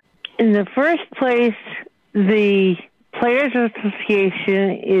 In the first place, the Players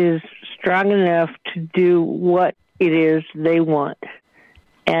Association is strong enough to do what it is they want,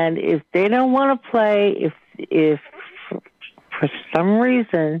 and if they don't want to play, if for some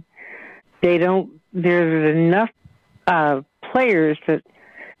reason they don't, there's enough players that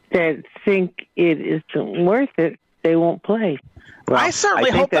think it isn't worth it, they won't play. Well, I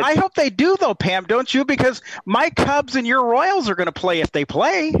certainly hope. I hope they do, though, Pam. Don't you? Because my Cubs and your Royals are going to play if they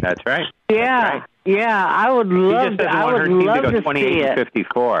play. That's right. Yeah, That's right. Yeah. I would love. I would love to go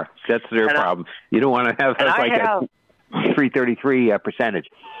 28-54. That's their problem. You don't want to have a 333 percentage.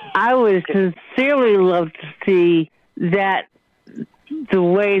 I would sincerely love to see that the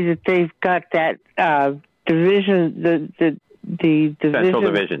way that they've got that division, the division. Central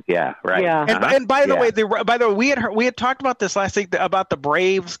Division, yeah, right. Yeah. And by the way, we had talked about this last week about the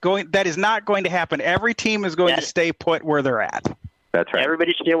Braves going. That is not going to happen. Every team is going to stay put where they're at. That's right.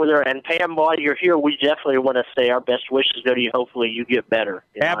 Everybody's staying where they're at. And Pam, while you're here, we definitely want to say our best wishes go to you. Hopefully, you get better.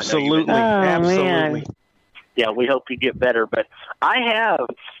 Absolutely, absolutely. Man. Yeah, we hope you get better. But I have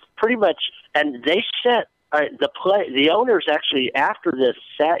pretty much, and they sent the owners actually after this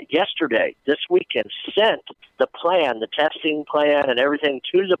this weekend sent the plan, the testing plan, and everything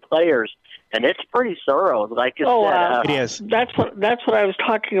to the players, and it's pretty thorough. Like I said, it is. That's what I was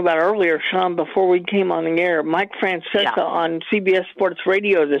talking about earlier, Sean. Before we came on the air, Mike Francesa on CBS Sports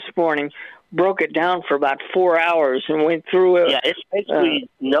Radio this morning broke it down for about 4 hours and went through it. Yeah, it's basically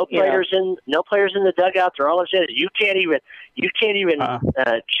no players in the dugout. They're all in. You can't even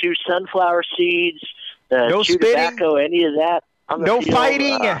chew sunflower seeds. No chew spitting, tobacco, any of that. No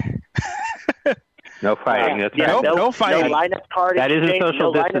fighting. No fighting. That's right. No fighting. No lineup card that isn't exchange,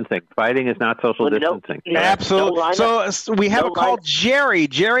 social distancing. Fighting is not social distancing. Absolutely. So we have a call, Jerry.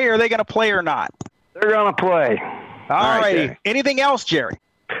 Jerry, are they going to play or not? They're going to play. All righty. Anything else, Jerry?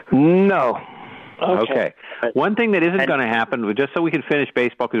 No. Okay. One thing that isn't going to happen, just so we can finish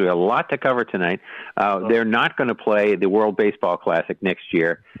baseball, because we have a lot to cover tonight, they're not going to play the World Baseball Classic next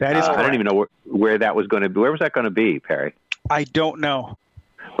year. That is I don't even know where that was going to be. Where was that going to be, Perry? I don't know.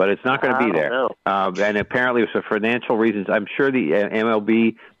 But it's not going to be there. And apparently it's for financial reasons. I'm sure the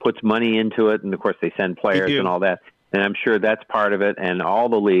MLB puts money into it, and, of course, they send players and all that. And I'm sure that's part of it, and all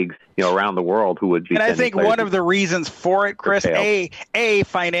the leagues, around the world who would be. And I think one of the reasons for it, Chris, A,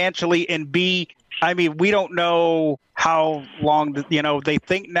 financially, and B, I mean, we don't know how long, they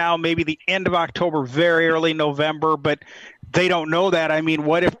think now maybe the end of October, very early November, but they don't know that. I mean,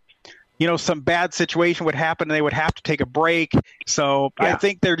 what if, some bad situation would happen and they would have to take a break? So I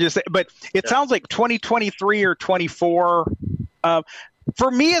think they're just, but it sounds like 2023 or 24.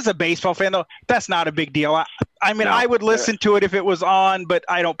 For me as a baseball fan, though, that's not a big deal. I would listen to it if it was on, but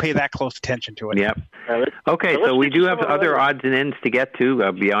I don't pay that close attention to it. Yep. Okay, so we do have other odds and ends to get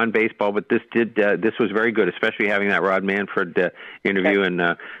to beyond baseball, but this was very good, especially having that Rod Manfred interview.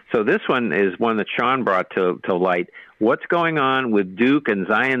 And so this one is one that Sean brought to light. What's going on with Duke and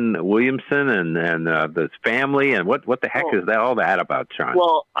Zion Williamson and this family, and what the heck is all that about, Sean?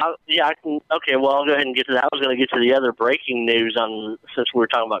 Well, I can. Okay, well, I'll go ahead and get to that. I was going to get to the other breaking news since we were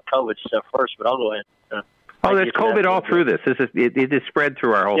talking about COVID stuff first, but I'll go ahead. There's COVID all through this. It is spread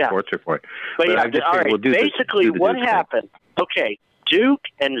through our whole sports report. But we'll do basically what happened. Okay, Duke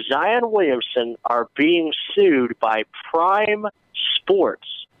and Zion Williamson are being sued by Prime Sports.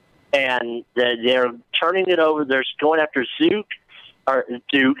 And they're turning it over. They're going after Duke,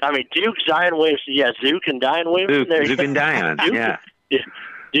 Zion Williamson. Yeah, Duke and Zion Williamson. Duke and Zion,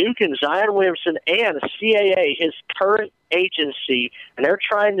 Duke and Zion Williamson and CAA, his current agency, and they're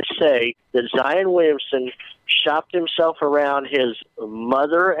trying to say that Zion Williamson shopped himself around his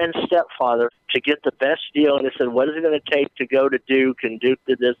mother and stepfather to get the best deal. And they said, what is it going to take to go to Duke? And Duke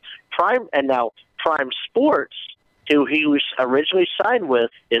did this. Prime Sports, who he was originally signed with,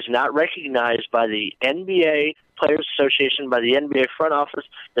 is not recognized by the NBA Players Association, by the NBA front office,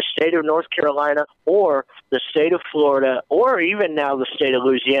 the state of North Carolina, or the state of Florida, or even now the state of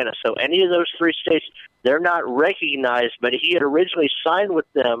Louisiana. So any of those three states, they're not recognized, but he had originally signed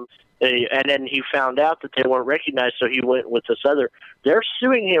with them, and then he found out that they weren't recognized, so he went with this other. They're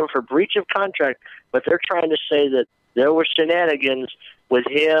suing him for breach of contract, but they're trying to say that there were shenanigans with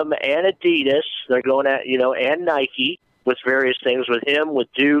him and Adidas. They're going at, and Nike with various things, with him, with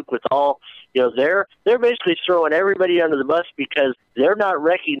Duke, with all, they're basically throwing everybody under the bus because they're not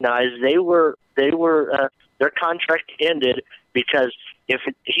recognized. Their contract ended because if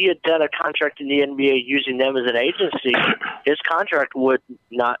he had done a contract in the NBA using them as an agency, his contract would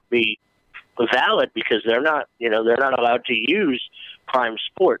not be valid because they're not allowed to use Prime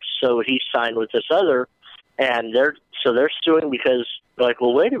Sports. So he signed with this other, and they're suing because they're like,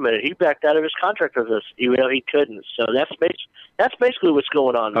 well, wait a minute, he backed out of his contract with us, even though he couldn't. So that's basically what's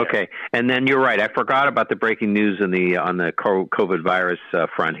going on there. Okay, and then you're right. I forgot about the breaking news on the COVID virus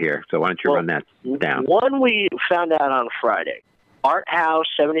front here. So why don't you run that down? One we found out on Friday. Art House,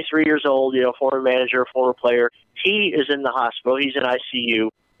 73 years old, former manager, former player. He is in the hospital. He's in ICU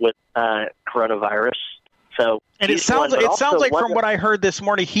with coronavirus. So, and it sounds like from what I heard this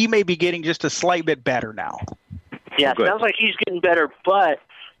morning, he may be getting just a slight bit better now. Yeah, it sounds like he's getting better, but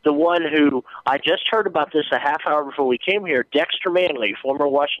the one who I just heard about this a half hour before we came here, Dexter Manley, former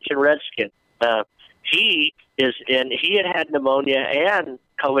Washington Redskin, he had pneumonia and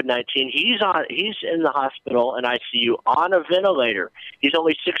COVID-19. He's in the hospital and ICU on a ventilator. He's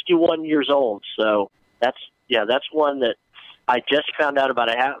only 61 years old, so that's one that I just found out about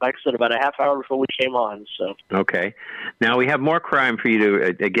a half hour before we came on. So okay, now we have more crime for you to.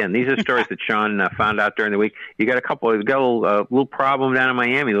 Again, these are stories that Sean found out during the week. You got a little problem down in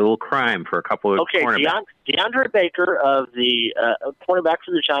Miami, a little crime for a couple of cornerbacks. DeAndre Baker of the cornerback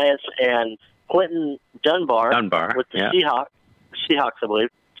for the Giants and Quentin Dunbar with the Seahawks, I believe.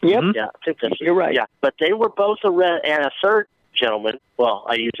 Yep. Yeah, I think that's You're right. Yeah, but they were both arrested, and a third gentleman. Well,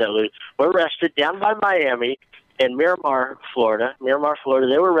 I use that loose. Were arrested down by Miami. In Miramar, Florida. They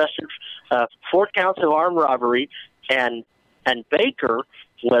were arrested 4 counts of armed robbery, and Baker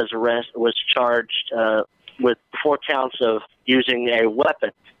was charged with 4 counts of using a weapon.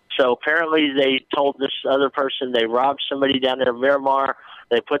 So apparently they told this other person they robbed somebody down there in Miramar.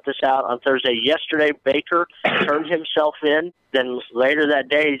 They put this out on Thursday. Yesterday, Baker turned himself in. Then later that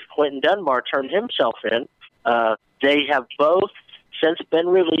day, Quentin Dunbar turned himself in. They have both since been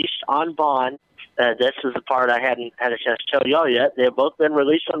released on bond. This is the part I hadn't had a chance to tell y'all yet. They have both been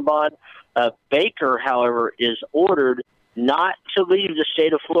released on bond. Baker, however, is ordered not to leave the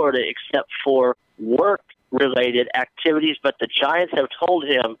state of Florida except for work-related activities, but the Giants have told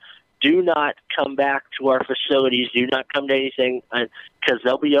him, do not come back to our facilities, do not come to anything, because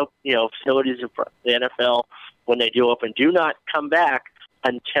there'll be facilities in the NFL when they do open. Do not come back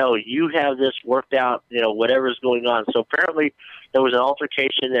until you have this worked out, whatever's going on. So apparently there was an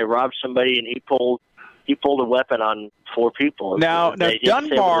altercation. They robbed somebody, and he pulled a weapon on 4 people. Now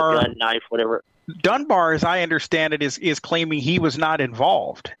Dunbar, gun, knife, whatever. Dunbar, as I understand it, is claiming he was not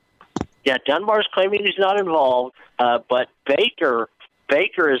involved. Yeah, Dunbar's claiming he's not involved, but Baker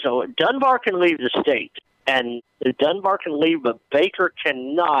Dunbar can leave the state, and Dunbar can leave, but Baker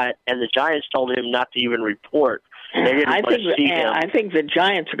cannot. And the Giants told him not to even report. I think the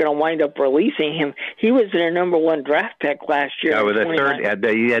Giants are going to wind up releasing him. He was their number 1 draft pick last year. Yeah, with a third.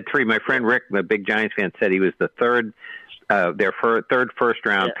 He had 3. My friend Rick, the big Giants fan, said he was the third, their third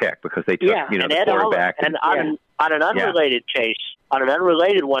first-round pick because they took the quarterback. And on an unrelated case, on an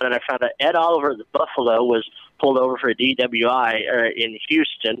unrelated one, and I found out Ed Oliver at the Buffalo was pulled over for a DWI in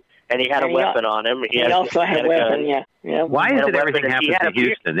Houston. And he had a weapon on him. He also had a weapon, yeah. Why is it everything happens in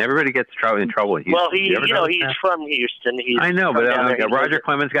Houston? Everybody gets in trouble in Houston. Well, he's from Houston. I know, but Roger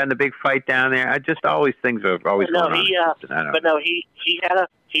Clemens got in a big fight down there. Things are always going on.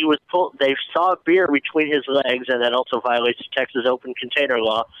 He was pulled. They saw a beer between his legs, and that also violates the Texas open container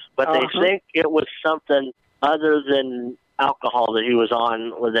law. But they think it was something other than alcohol that he was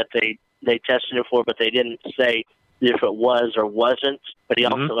on, or that they tested him for, but they didn't say if it was or wasn't. But he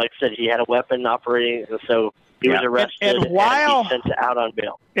also, like I said, he had a weapon operating, so he was arrested and he's sent out on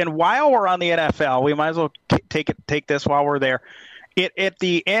bail. And while we're on the NFL, we might as well take this while we're there. At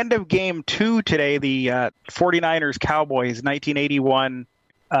the end of Game 2 today, the 49ers Cowboys 1981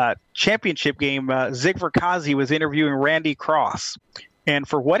 championship game, Zig Verkazi was interviewing Randy Cross. And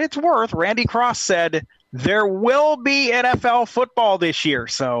for what it's worth, Randy Cross said there will be NFL football this year.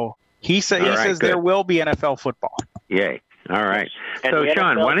 So he says there will be NFL football. Yay. All right. So,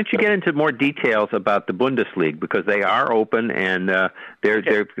 Sean, why don't you get into more details about the Bundesliga, because they are open and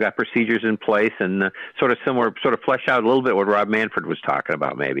they've got procedures in place and sort of flesh out a little bit what Rob Manfred was talking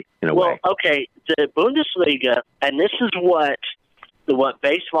about, maybe in a way. Well, okay, the Bundesliga, and this is what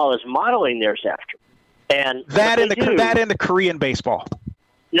baseball is modeling theirs after, and that in the Korean baseball.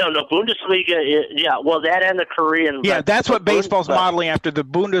 No, Bundesliga is, that and the Korean. Yeah, that's what baseball's modeling after, the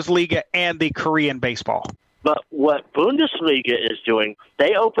Bundesliga and the Korean baseball. But what Bundesliga is doing,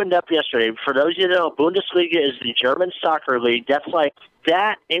 they opened up yesterday. For those of you that know, Bundesliga is the German soccer league. That's like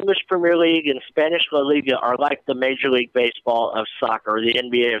that. English Premier League and Spanish La Liga are like the Major League Baseball of soccer, the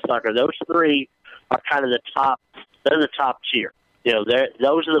NBA of soccer. Those 3 are kind of the top. They're the top tier.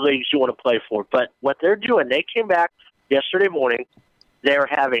 Those are the leagues you want to play for. But what they're doing, they came back yesterday morning. They're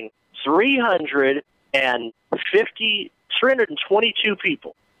having 322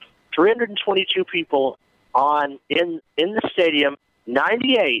 people. 322 people in the stadium,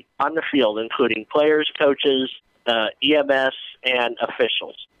 98 on the field, including players, coaches, EMS, and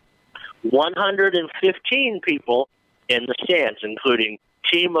officials. 115 people in the stands, including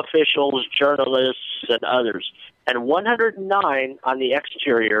team officials, journalists, and others. and 109 on the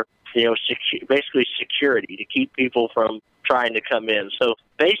exterior, basically security to keep people from trying to come in. So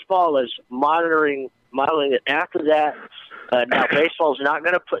baseball is modeling it after that. Now, baseball's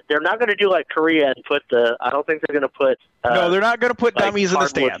they're not going to do like Korea and I don't think they're going to put. No, they're not going to put dummies in the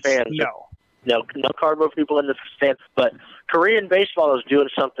stands. Fans. No cardboard people in the stands. But Korean baseball is doing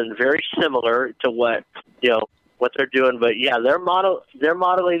something very similar to what they're doing. But yeah, they're modeling.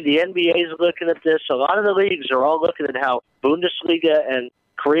 The NBA is looking at this. A lot of the leagues are all looking at how Bundesliga and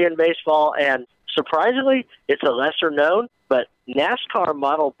Korean baseball, and surprisingly, it's a lesser known, but NASCAR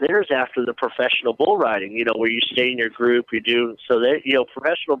modeled theirs after the professional bull riding, where you stay in your group, you do. So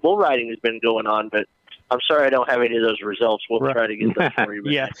professional bull riding has been going on, but I'm sorry I don't have any of those results. We'll try to get those for you.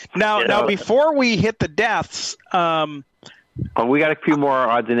 Yeah. Now, before we hit the deaths, we got a few more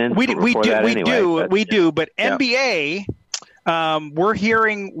odds and ends. We do. But NBA, we're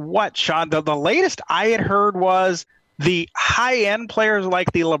hearing what, Sean? The latest I had heard was the high-end players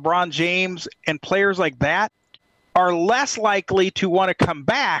like the LeBron James and players like that are less likely to want to come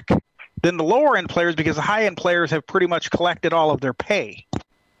back than the lower-end players because the high-end players have pretty much collected all of their pay.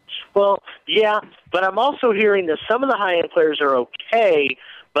 Well, yeah, but I'm also hearing that some of the high-end players are okay,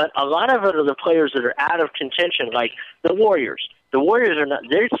 but a lot of it are the players that are out of contention, like the Warriors. The Warriors are not.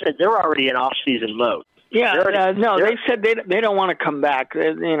 They're already in off-season mode. Yeah, they said they don't want to come back.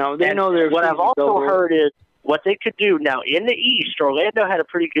 They know there's. What I've also heard is what they could do now in the East. Orlando had a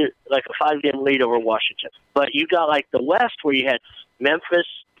pretty good, like a 5-game lead over Washington, but you got like the West where you had Memphis,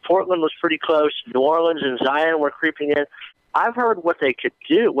 Portland was pretty close, New Orleans and Zion were creeping in. I've heard what they could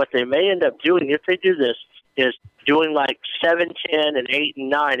do, what they may end up doing if they do this, is doing like 7, 10, and 8 and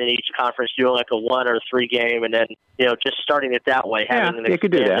 9 in each conference, doing like a 1 or 3 game, and then just starting it that way. Yeah, having an they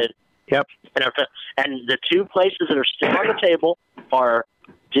could do that. Yep. And the two places that are still on the table are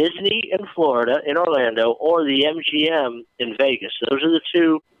Disney in Florida, in Orlando, or the MGM in Vegas. Those are the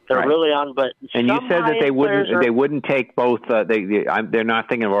two that are really on. But and you said that they wouldn't take both. They're not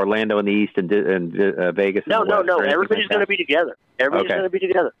thinking of Orlando in the East and Vegas. No. Everybody's going to be together. Everybody's going to be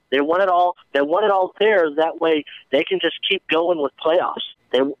together. They want it all. They want it all there. That way, they can just keep going with playoffs.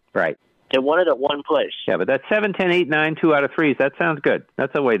 They want it at one place. Yeah, but that 7, 10, 8, 9, 2 out of 3s. That sounds good.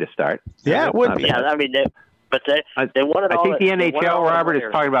 That's a way to start. Yeah, it would be. Yeah, I mean. But they want it all. I think the NHL, Robert, is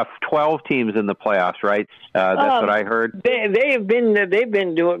talking about 12 teams in the playoffs, right? That's what I heard. They've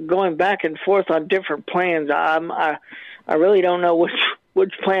been going back and forth on different plans. I really don't know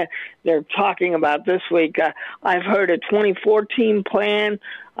which plan they're talking about this week. I've heard a 24-team plan.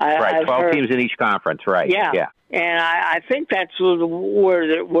 12 teams in each conference, right? Yeah. And I think that's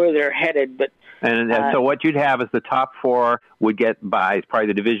where they're headed, but. And so what you'd have is the top 4 would get buys,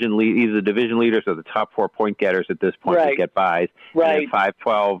 probably either the division leaders or the top 4 point getters at this point would get buys. Right. And then 5,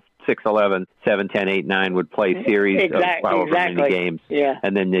 12, 6, 11, 7, 10, 8, 9 would play series of however many games. Yeah.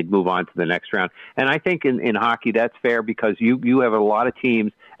 And then they'd move on to the next round. And I think in hockey that's fair because you have a lot of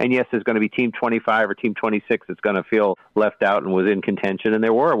teams. And yes, there's going to be Team 25 or Team 26 that's going to feel left out and was in contention. And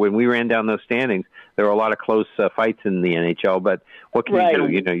there were. When we ran down those standings, there were a lot of close fights in the NHL. But what can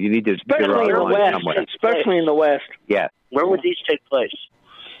you do? You need to especially in the West. Somewhere. Especially in the West. Yeah. Where would these take place?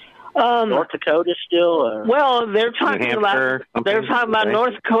 North Dakota still? Well, they're talking about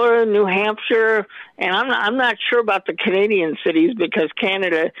North Dakota, New Hampshire, and I'm not sure about the Canadian cities because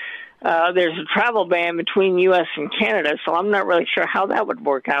Canada. There's a travel ban between U.S. and Canada, so I'm not really sure how that would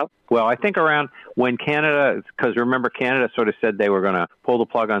work out. Well, I think around when Canada, because remember Canada sort of said they were going to pull the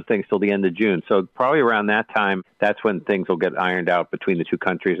plug on things till the end of June. So probably around that time, that's when things will get ironed out between the two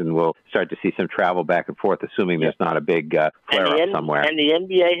countries and we'll start to see some travel back and forth, assuming there's not a big flare-up somewhere. And the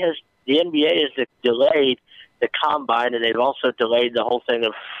NBA has delayed the combine, and they've also delayed the whole thing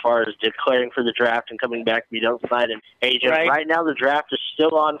as far as declaring for the draft and coming back if you don't sign an agent. Right now, the draft is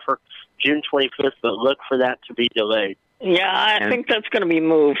still on for June 25th, but look for that to be delayed. Yeah, I think that's going to be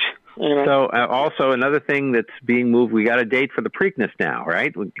moved. So also another thing that's being moved, we got a date for the Preakness now,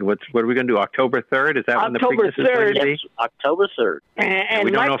 right? What are we going to do, October 3rd? Is that when the Preakness is going to be? Yes, October 3rd. And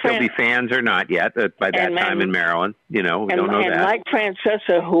we don't know if there'll be fans or not yet by that time in Maryland. We don't know that. And Mike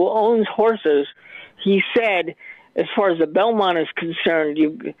Francesa, who owns horses, he said, as far as the Belmont is concerned,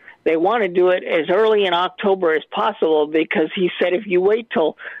 they want to do it as early in October as possible because he said if you wait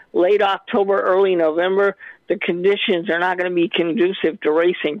till late October, early November, the conditions are not going to be conducive to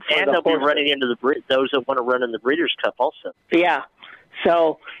racing. And they'll be running into those that want to run in the Breeders' Cup also. Yeah.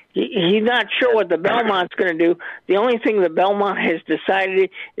 So he's not sure what the Belmont's going to do. The only thing the Belmont has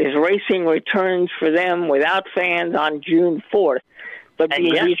decided is racing returns for them without fans on June 4th. But and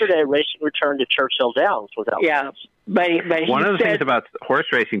yesterday, racing returned to Churchill Downs without fans. But one of the things about horse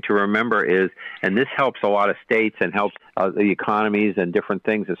racing to remember is, and this helps a lot of states and helps the economies and different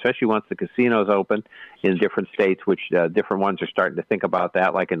things, especially once the casinos open in different states, which different ones are starting to think about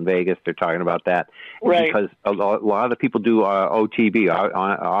that, like in Vegas, they're talking about that. Right. Because a lot of the people do OTB,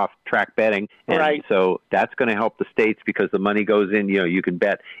 off-track betting, and so that's going to help the states because the money goes in, you can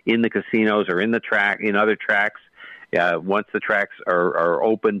bet in the casinos or in other tracks. Once the tracks are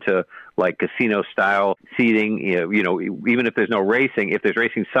open to like casino style seating, even if there's no racing, if there's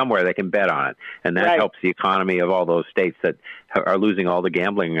racing somewhere, they can bet on it, and that helps the economy of all those states that are losing all the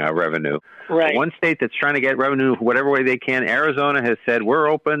gambling revenue. Right. One state that's trying to get revenue whatever way they can, Arizona has said we're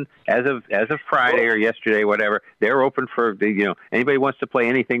open as of Friday or yesterday, whatever. They're open for anybody wants to play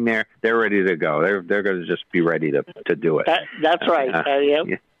anything there. They're ready to go. They're going to just be ready to do it. That's right.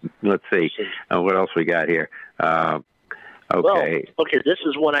 Yep. Let's see what else we got here. Okay. Well, this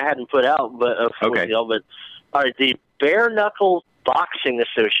is one I hadn't put out, but all right, the Bare Knuckle Boxing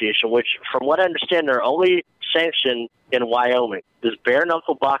Association, which, from what I understand, they're only sanctioned in Wyoming, is Bare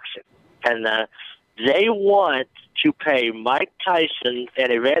Knuckle Boxing, and they want to pay Mike Tyson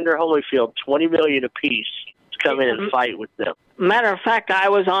and Evander Holyfield $20 million apiece to come in and fight with them. Matter of fact, I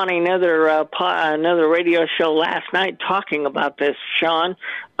was on another radio show last night talking about this, Sean.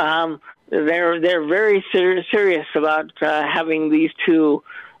 They're very serious about having these two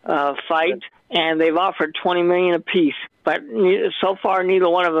fight, and they've offered $20 million apiece. But so far, neither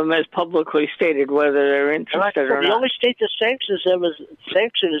one of them has publicly stated whether they're interested or not. The only state that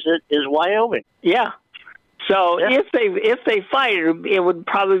sanctions is Wyoming. Yeah. So if they fight, it would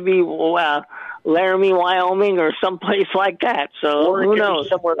probably be Laramie, Wyoming, or someplace like that. So or who knows?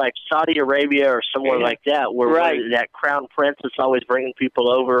 Somewhere like Saudi Arabia or somewhere like that, where that crown prince is always bringing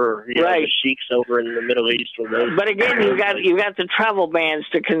people over, the sheiks over in the Middle East. But again, you've got the travel bans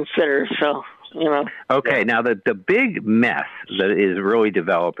to consider. So. Okay, now the big mess that is really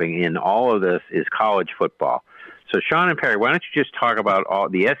developing in all of this is college football. So, Sean and Perry, why don't you just talk about all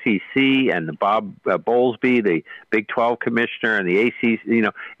the SEC and the Bob Bowlesby, the Big 12 commissioner, and the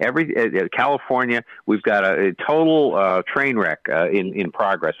ACC. California, we've got a total train wreck in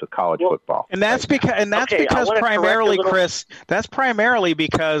progress with college football. And that's because primarily, Chris, that's primarily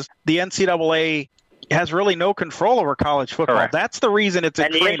because the NCAA has really no control over college football. Correct. That's the reason it's a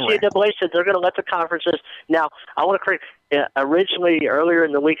train wreck. And the NCAA said they're going to let the conferences. Now, I want to correct. Originally, earlier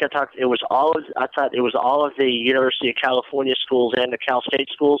in the week, I thought it was all of the University of California schools and the Cal State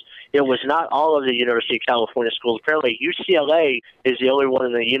schools. It was not all of the University of California schools. Apparently, UCLA is the only one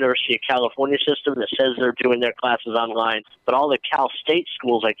in the University of California system that says they're doing their classes online. But all the Cal State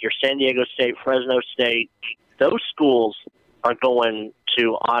schools, like your San Diego State, Fresno State, those schools are going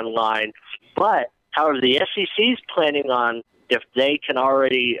to online. But however, the SEC is planning on, if they can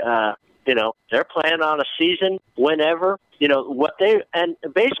already, they're planning on a season whenever. What they've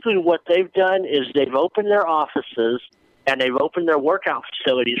done is they've opened their offices and they've opened their workout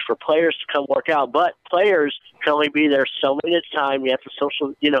facilities for players to come work out. But players can only be there so many at a time. You have to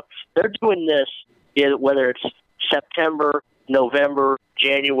social. They're doing this whether it's September, November,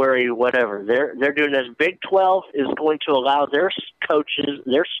 January, whatever. They're doing this. Big 12 is going to allow their coaches,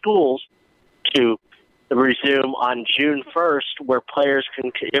 their schools, to resume on June 1st, where players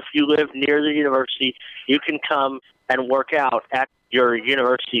can, if you live near the university, you can come and work out at your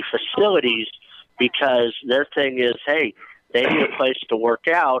university facilities, because their thing is, hey, they need a place to work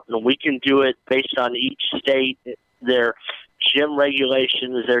out, and we can do it based on each state, their gym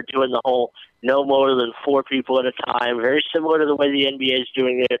regulations. They're doing the whole no more than 4 people at a time, very similar to the way the NBA is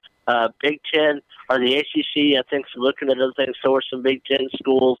doing it. Big Ten or the ACC, I think, is looking at other things. So are some Big Ten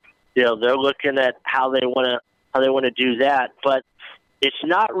schools. They're looking at how they want to do that, but it's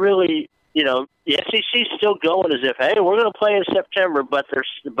not really. The SEC is still going as if, hey, we're going to play in September, but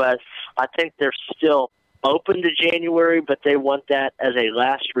I think they're still open to January, but they want that as a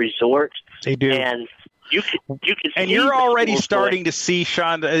last resort. They do, and you can. And you're already starting to see,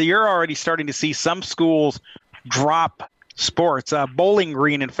 Sean. You're already starting to see some schools drop sports. Bowling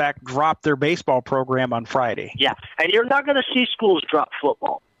Green, in fact, dropped their baseball program on Friday. Yeah, and you're not going to see schools drop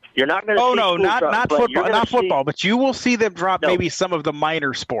football. You're not going to. Oh no, not football, not football. But you will see them drop maybe some of the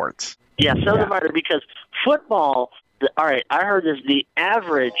minor sports. Yeah, some of the minor, because football. All right, I heard this. The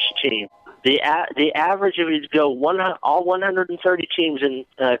average team, the average, if you go all 130 teams in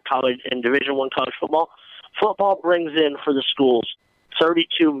college in Division I college football brings in for the schools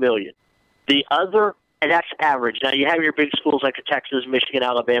 $32 million. The other, and that's average. Now you have your big schools like Texas, Michigan,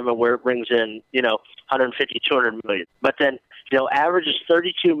 Alabama, where it brings in 150, 200 million. But then average is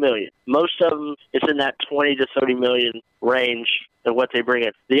 $32 million. Most of them, it's in that 20 to 30 million range and what they bring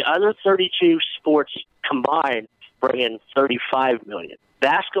in. The other 32 sports combined bring in $35 million.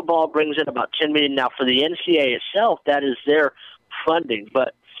 Basketball brings in about $10 million. Now, for the NCAA itself, that is their funding,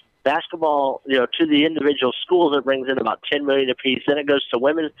 but basketball, to the individual schools, it brings in about $10 million apiece. Then it goes to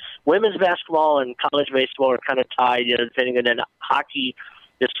women's basketball and college baseball are kind of tied, depending. And then hockey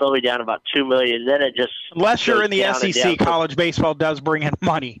is slowly down about $2 million. Then it just unless you're in the SEC, college baseball does bring in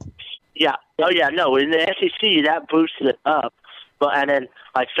money. Yeah. Oh yeah. No, in the SEC that boosts it up, and then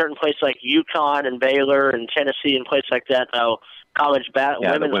like certain places like UConn and Baylor and Tennessee and places like that,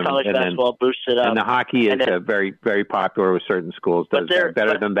 women's college basketball boosts it up. And the hockey is very, very popular with certain schools. Does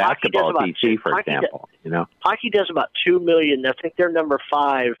better than basketball at DC, for example. Hockey does about $2 million. I think they're number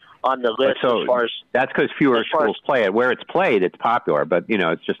 5 on the list as far as. That's because fewer schools play it. Where it's played, it's popular, but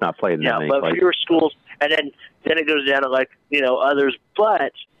it's just not played in that many places. Yeah, but fewer schools, and then it goes down to others.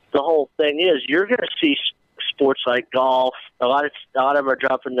 But the whole thing is, you're going to see sports like golf. A lot of them are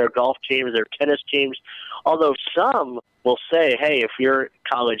dropping their golf teams, their tennis teams. Although some will say, "Hey, if you're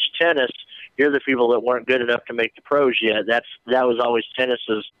college tennis, you're the people that weren't good enough to make the pros yet." That was always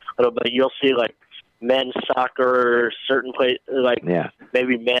tennis's little bit. You'll see like men's soccer, certain places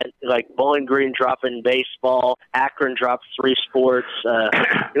maybe men like Bowling Green dropping baseball, Akron drops 3 sports. You're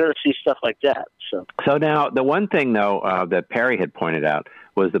going to see stuff like that. So now the one thing though that Perry had pointed out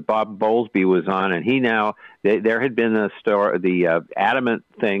was that Bob Bowlesby was on, and there had been the adamant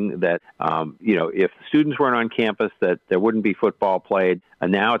thing that if the students weren't on campus, that there wouldn't be football played.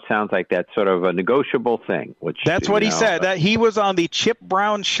 And now it sounds like that's sort of a negotiable thing. That's what he said. That he was on the Chip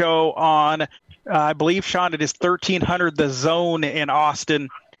Brown show on, I believe, Sean, it is 1300 The Zone in Austin.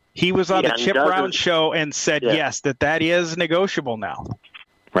 He was on the Chip Brown show and said yes, that is negotiable now.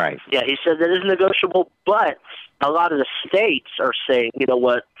 Right. Yeah, he said that is negotiable, but a lot of the states are saying,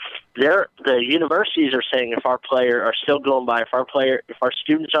 the universities are saying if our player are still going by, if our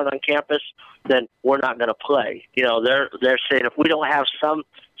students aren't on campus, then we're not going to play. They're saying if we don't have some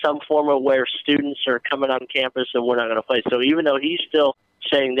form of where students are coming on campus, then we're not going to play. So even though he's still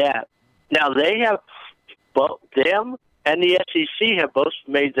saying that, now they have both them and the SEC have both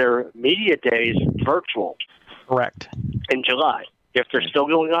made their media days virtual. Correct. In July. If they're still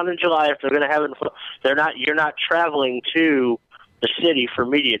going on in July, if they're going to have it, you're not traveling to the city for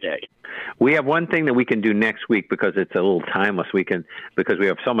media day. We have one thing that we can do next week because it's a little timeless. Because we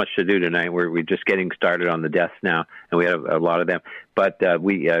have so much to do tonight. We're just getting started on the deaths now, and we have a lot of them. But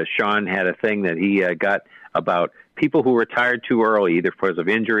Sean had a thing that he got about people who retired too early, either because of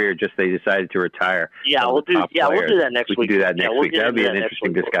injury or just they decided to retire. Yeah, we'll do that next week. We can do that next week. That would be an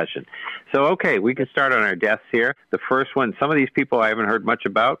interesting discussion. So, okay, we can start on our deaths here. The first one, some of these people I haven't heard much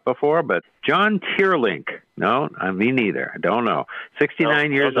about before, but John Teerlink. No, me neither. I don't know.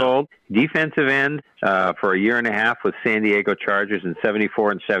 69 years old, defensive end for a year and a half with San Diego Chargers in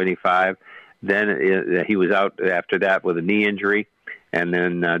 74 and 75. Then he was out after that with a knee injury. And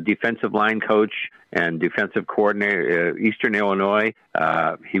then defensive line coach and defensive coordinator, Eastern Illinois.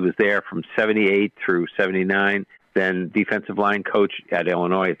 He was there from 78 through 79. Then defensive line coach at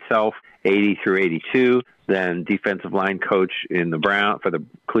Illinois itself, 80 through 82. Then defensive line coach for the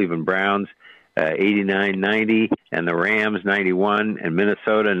Cleveland Browns, 89-90, and the Rams, 91, and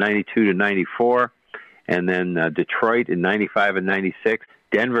Minnesota, 92 to 94. And then Detroit in 95 and 96.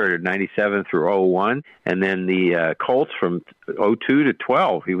 Denver at 97 through 01, and then the Colts from 02 to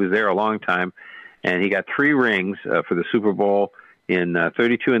 12. He was there a long time, and he got 3 rings for the Super Bowl in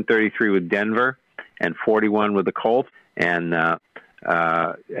 32 and 33 with Denver, and 41 with the Colts. And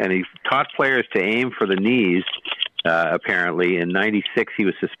he taught players to aim for the knees. Apparently, in 96, he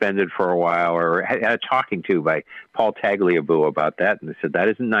was suspended for a while, or had a talking to by Paul Tagliabue about that. And they said, that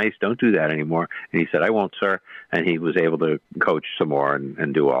isn't nice. Don't do that anymore. And he said, I won't, sir. And he was able to coach some more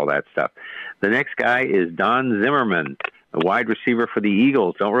and do all that stuff. The next guy is Don Zimmerman, a wide receiver for the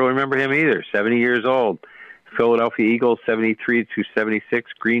Eagles. Don't really remember him either. 70 years old. Philadelphia Eagles, 73 through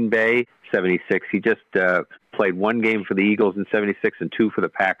 76. Green Bay, 76. He just played 1 game for the Eagles in 76 and 2 for the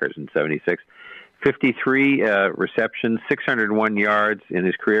Packers in 76. 53 receptions, 601 yards in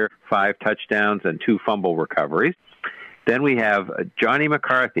his career, 5 touchdowns, and 2 fumble recoveries. Then we have Johnny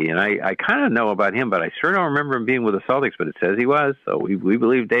McCarthy, and I kind of know about him, but I sure don't remember him being with the Celtics, but it says he was, so we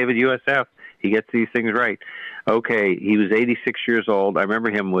believe David USF. He gets these things right. Okay, he was 86 years old. I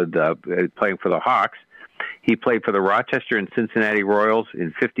remember him with playing for the Hawks. He played for the Rochester and Cincinnati Royals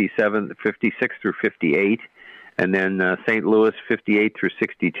in 56 through 58, and then St. Louis 58 through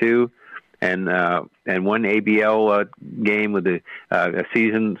 62. And one ABL game with a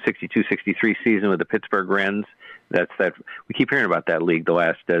season, 62-63 season with the Pittsburgh Wrens. That's that. We keep hearing about that league.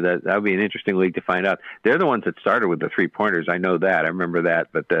 That would be an interesting league to find out. They're the ones that started with the 3-pointers. I know that. I remember that.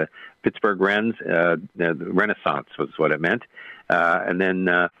 But the Pittsburgh Wrens, the Renaissance was what it meant. And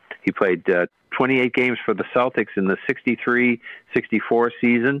then he played 28 games for the Celtics in the 63-64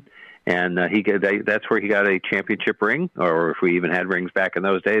 season. And that's where he got a championship ring, or if we even had rings back in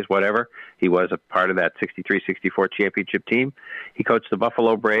those days, whatever. He was a part of that 63-64 championship team. He coached the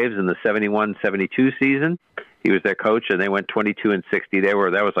Buffalo Braves in the 71-72 season. He was their coach, and they went 22-60.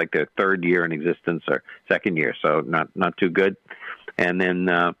 That was like their third year in existence, or second year, so not too good. And then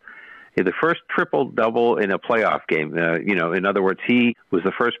the first triple-double in a playoff game. In other words, he was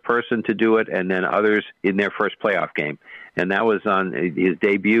the first person to do it, and then others in their first playoff game. And that was on his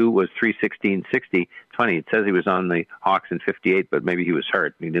debut was 3/16/60. It's funny, it says he was on the Hawks in 58, but maybe he was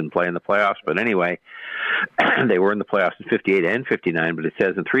hurt. He didn't play in the playoffs. But anyway, they were in the playoffs in 58 and 59. But it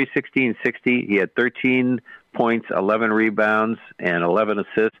says in 3/16/60, he had 13 points, 11 rebounds, and 11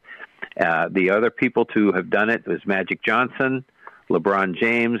 assists. The other people to have done it was Magic Johnson, LeBron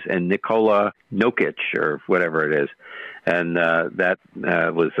James, and Nikola Jokic, or whatever it is. And that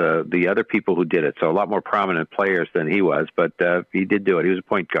was the other people who did it. So a lot more prominent players than he was, but he did do it. He was a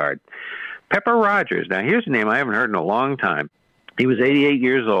point guard. Pepper Rogers. Now, here's a name I haven't heard in a long time. He was 88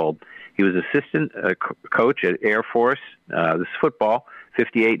 years old. He was assistant coach at Air Force. This is football,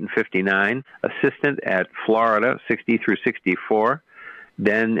 58 and 59. Assistant at Florida, 60 through 64.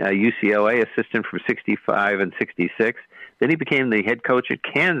 Then UCLA assistant from 65 and 66. Then he became the head coach at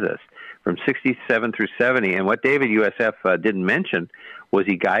Kansas from 67 through 70. And what David USF didn't mention was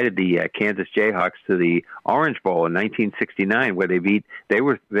he guided the Kansas Jayhawks to the Orange Bowl in 1969, where they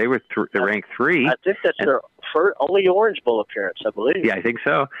were ranked 3. I think that's their only Orange Bowl appearance, I believe. Yeah, I think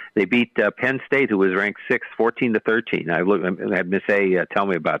so. They beat Penn State, who was ranked 6th, 14-13. I had Miss A tell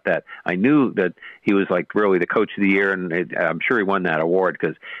me about that. I knew that he was like really the coach of the year, and I'm sure he won that award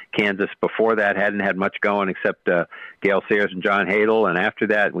because Kansas before that hadn't had much going except Gale Sayers and John Hadel, and after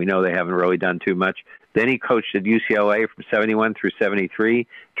that we know they haven't really done too much. Then he coached at UCLA from 71 through 73,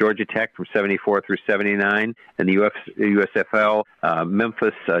 Georgia Tech from 74 through 79, and the USFL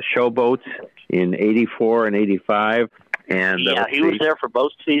Memphis Showboats in 84 and 85. And yeah, he was there for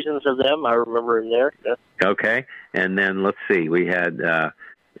both seasons of them. I remember him there. Yeah. Okay, and then let's see, we had that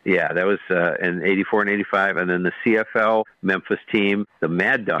was in 84 and 85, and then the CFL Memphis team, the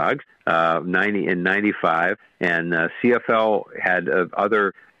Mad Dogs, 90 and 95, and CFL had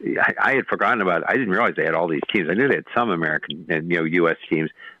other. I had forgotten about it. I didn't realize they had all these teams. I knew they had some American and U.S.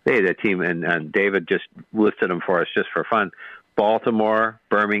 teams. They had a team, and David just listed them for us just for fun. Baltimore,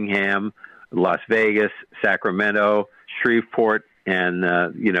 Birmingham, Las Vegas, Sacramento, Shreveport, and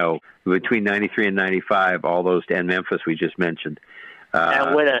between 93 and 95, all those, and Memphis we just mentioned.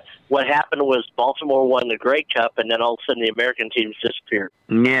 And what happened was Baltimore won the Grey Cup, and then all of a sudden the American teams disappeared.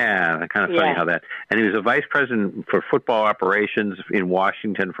 Yeah, kind of funny how that. And he was a vice president for football operations in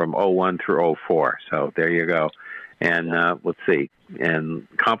Washington from 01 through 04. So there you go. And let's see. And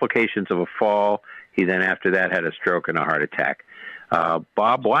complications of a fall. He then after that had a stroke and a heart attack.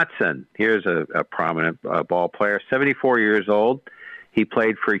 Bob Watson, here's a prominent ball player, 74 years old. He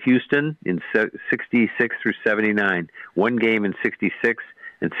played for Houston in 66 through 79, 1 game in 66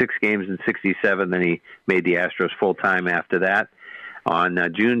 and 6 games in 67. Then he made the Astros full-time after that. On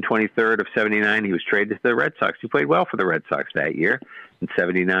June 23rd of 79, he was traded to the Red Sox. He played well for the Red Sox that year in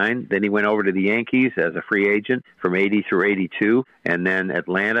 79. Then he went over to the Yankees as a free agent from 80 through 82, and then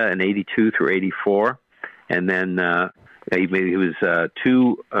Atlanta in 82 through 84. And then he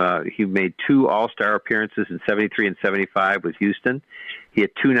made 2 All-Star appearances in 73 and 75 with Houston. He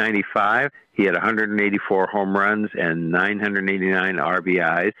had 295. He had 184 home runs and 989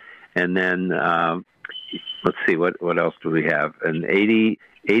 RBIs. And then let's see, what else do we have? And 80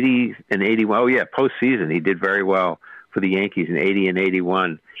 and 81. Oh yeah, postseason he did very well for the Yankees in 80 and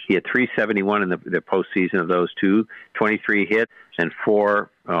 81. He had 371 in the postseason of those two, 23 hits and 4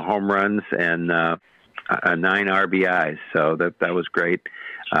 home runs and 9 RBIs. So that was great.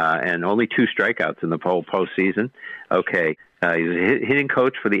 And only 2 strikeouts in the whole postseason. Okay. He was a hitting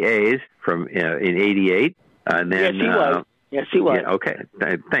coach for the A's from in 88. And then, Yes, he was. Yeah, okay.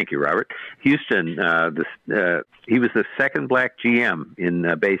 Thank you, Robert. Houston, he was the second black GM in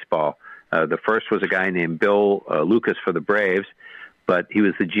baseball. The first was a guy named Bill Lucas for the Braves, but he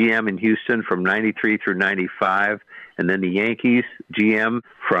was the GM in Houston from 93 through 95. And then the Yankees GM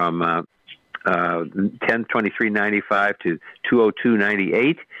from 10/23/95 to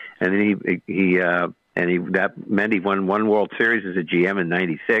 2/02/98, and then that meant he won 1 World Series as a GM in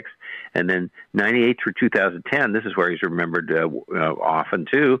 96, and then 98 through 2010. This is where he's remembered often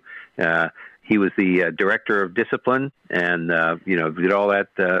too. He was the director of discipline and, did all that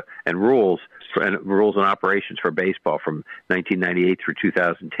and rules and operations for baseball from 1998 through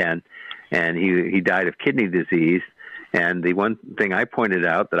 2010. And he died of kidney disease. And the one thing I pointed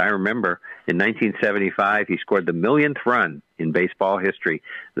out that I remember, in 1975, he scored the millionth run in baseball history.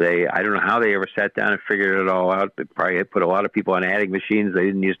 I don't know how they ever sat down and figured it all out. They probably put a lot of people on adding machines. They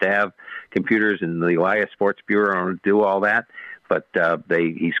didn't used to have computers in the Elias Sports Bureau to do all that. But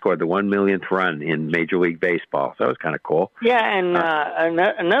he scored the 1 millionth run in Major League Baseball. So that was kind of cool. Yeah, and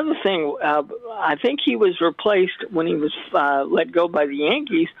another thing, I think he was replaced when he was let go by the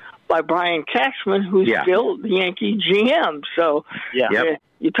Yankees by Brian Cashman, who's still the Yankee GM. So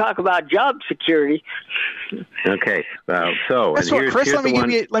you talk about job security. Okay, so Chris, let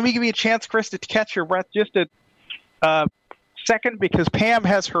me give you a chance, Chris, to catch your breath just a second, because Pam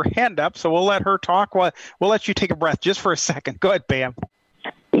has her hand up, so we'll let her talk. We'll let you take a breath just for a second. Go ahead, Pam.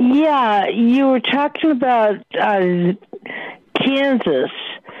 Yeah, you were talking about Kansas.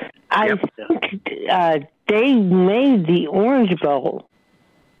 I think they made the Orange Bowl.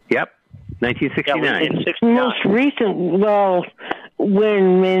 Yep, 1969. Most recent,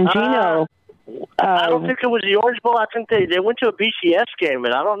 when Mangino... I don't think it was the Orange Bowl. I think they went to a BCS game,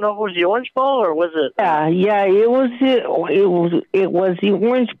 and I don't know if it was the Orange Bowl or was it? Yeah, it was the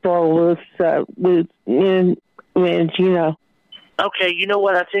Orange Bowl with Mangino. Okay, you know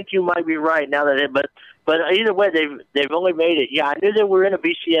what? I think you might be right now but either way, they've only made it. Yeah, I knew they were in a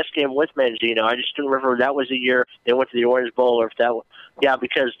BCS game with Mangino. I just didn't remember if that was the year they went to the Orange Bowl or if that was. Yeah,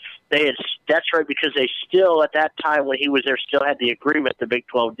 because that's right, because they still, at that time when he was there, still had the agreement the Big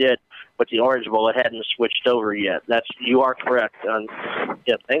 12 did with the Orange Bowl. It hadn't switched over yet. You are correct.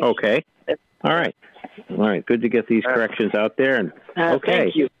 Thanks. Okay. All right. Good to get these corrections out there. And okay.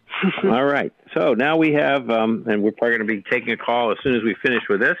 Thank you. All right. So now we have, and we're probably going to be taking a call as soon as we finish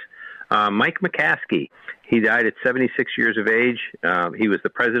with this, Mike McCaskey. He died at 76 years of age. He was the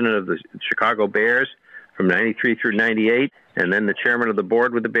president of the Chicago Bears from 93 through 98, and then the chairman of the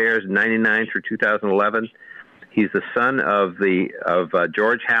board with the Bears in 99 through 2011. He's the son of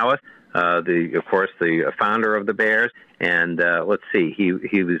George Halas, the founder of the Bears. And let's see, he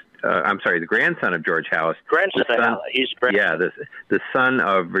was the grandson of George Halas. Grandson of Halas. He's grandson. Yeah, the son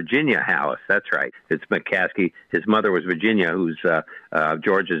of Virginia Halas. That's right. It's McCaskey. His mother was Virginia, who's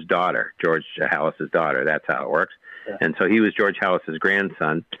George's daughter, George Halas's daughter. That's how it works. Yeah. And so he was George Halas's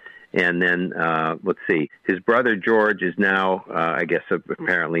grandson. And then, let's see, his brother George is now,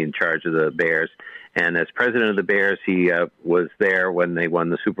 apparently in charge of the Bears. And as president of the Bears, he was there when they won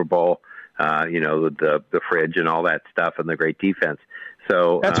the Super Bowl, with the fridge and all that stuff and the great defense.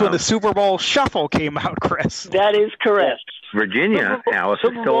 So that's when the Super Bowl shuffle came out, Chris. That is correct. Virginia Halas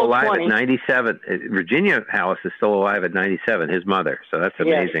is still alive at 97. Virginia Halas is still alive at 97, his mother. So that's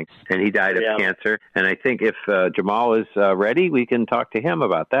amazing. Yes. And he died of cancer. And I think if Jamal is ready, we can talk to him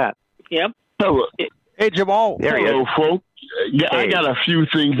about that. Yep. Hello. Hey, Jamal. Hello, folks. I got a few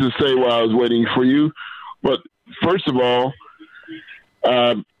things to say while I was waiting for you. But first of all,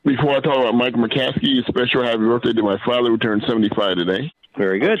 before I talk about Mike McCaskey, a special happy birthday to my father who turned 75 today.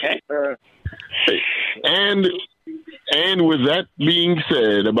 Very good. Okay. And with that being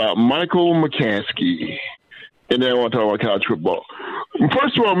said about Michael McCaskey, and then I want to talk about college football.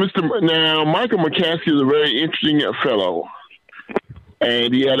 First of all, Michael McCaskey is a very interesting fellow.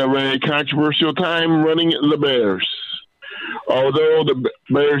 And he had a very controversial time running the Bears. Although the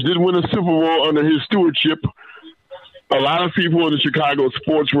Bears did win a Super Bowl under his stewardship, a lot of people in the Chicago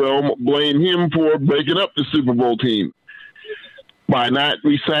sports realm blame him for breaking up the Super Bowl team by not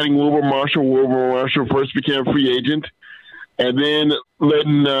re-signing Wilbur Marshall. Wilbur Marshall first became a free agent, and then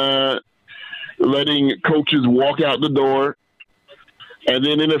letting coaches walk out the door, and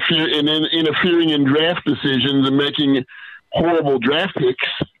then interfering in draft decisions and making horrible draft picks.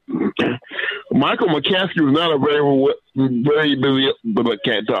 Michael McCaskey was not a very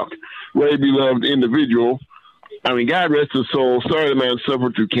beloved individual. I mean, God rest his soul. Sorry the man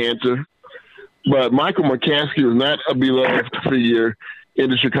suffered through cancer. But Michael McCaskey was not a beloved figure in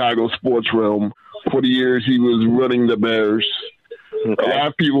the Chicago sports realm for the years he was running the Bears. Okay. A lot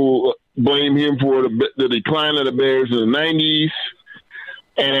of people blame him for the decline of the Bears in the 90s.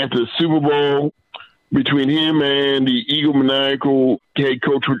 And after the Super Bowl, between him and the egomaniacal head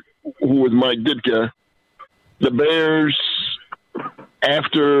coach who was Mike Ditka, the Bears,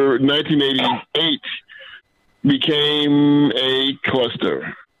 after 1988, became a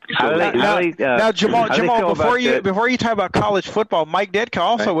cluster. Now, Jamal, before you talk about college football, Mike Ditka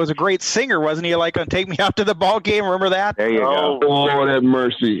also was a great singer, wasn't he? Like on "Take Me Out to the Ball Game." Remember that? There you go. Oh, Lord have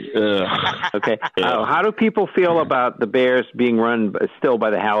mercy. Okay. How do people feel about the Bears being run still by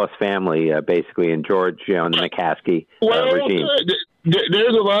the Halas family, basically, and George, and the McCaskey regime?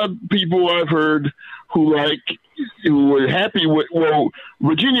 There's a lot of people I've heard who were happy with. Well,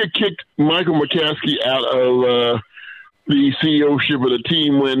 Virginia kicked Michael McCaskey out of the CEOship of the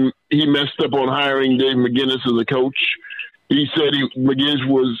team when he messed up on hiring Dave McGinnis as a coach. He said McGinnis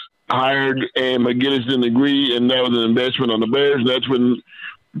was hired and McGinnis didn't agree, and that was an investment on the Bears. That's when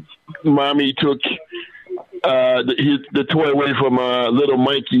Mommy took the toy away from little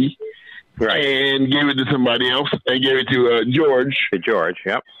Mikey, right, and gave it to somebody else, and gave it to George. To George,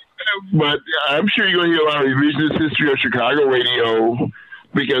 yep. But I'm sure you're going to hear a lot of revisionist history of Chicago radio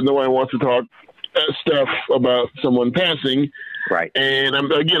because no one wants to talk stuff about someone passing. Right. And I'm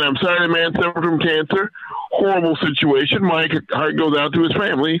sorry the man suffered from cancer. Horrible situation. My heart goes out to his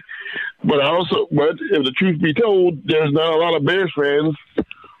family. But if the truth be told, there's not a lot of Bears fans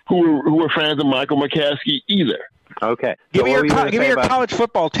who are fans of Michael McCaskey either. Okay. Give me your college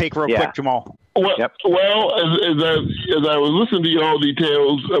football take real quick, Jamal. Well, as I was listening to y'all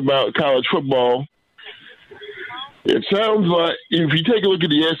details about college football, it sounds like if you take a look at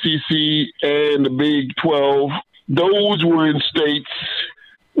the SEC and the Big 12, those were in states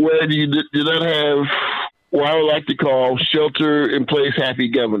where you did not have what I would like to call shelter-in-place happy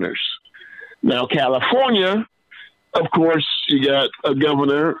governors. Now, California, of course, you got a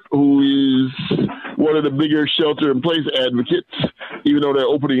governor who is one of the bigger shelter-in-place advocates, even though they're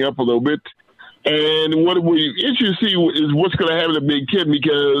opening up a little bit. And what we interested to see is what's going to happen to Big Ten,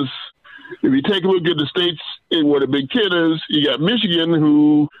 because if you take a look at the states in where the Big Ten is, you got Michigan,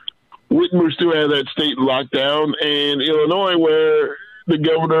 who Whitmer still has that state locked down, and Illinois, where the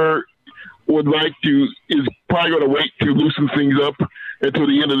governor is probably going to wait to loosen things up until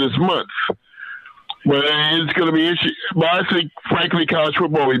the end of this month. But it's going to be interesting. But I think, frankly, college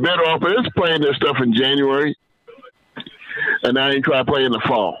football will be better off. But it's playing their stuff in January, and now you try to play in the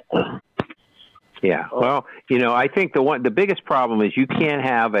fall. Yeah, well, I think the biggest problem is you can't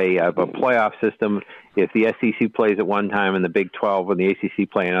have a playoff system if the SEC plays at one time and the Big 12 and the ACC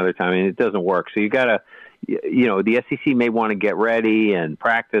play another time, and it doesn't work. So you got to, the SEC may want to get ready and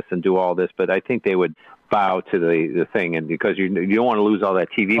practice and do all this, but I think they would bow to the thing, and because you don't want to lose all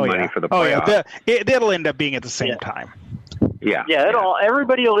that TV money for the playoffs. It'll end up being at the same time. Yeah. Yeah,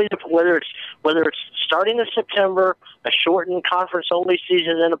 everybody will leave, whether it's starting in September, a shortened conference-only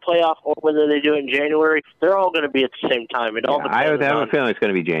season, then a playoff, or whether they do it in January. They're all going to be at the same time. It all depends. I have a feeling it's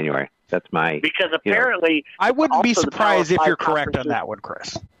going to be January. That's because apparently I wouldn't be surprised if you're correct on that one,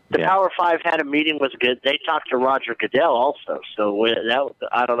 Chris. The Power Five had a meeting with good. They talked to Roger Goodell also, so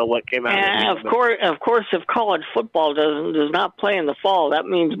I don't know what came out. And of course, if college football does not play in the fall, that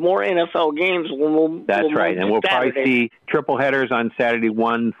means more NFL games will. That's right, and we'll probably see triple headers on Saturday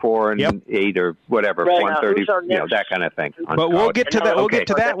 1, 4, and 8, or whatever, 1:30, that kind of thing. But we'll get to that. We'll get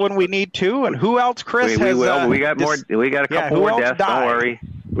to that when we need to. And who else, Chris? We got more. We got a couple more deaths. Don't worry.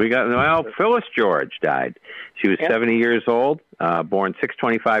 Phyllis George died. She was 70 years old, born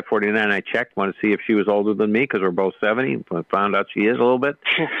 6/25/49. I checked, wanted to see if she was older than me because we're both 70. Found out she is a little bit.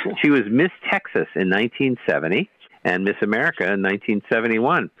 She was Miss Texas in 1970 and Miss America in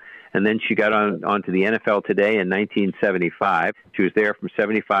 1971. And then she got onto the NFL Today in 1975. She was there from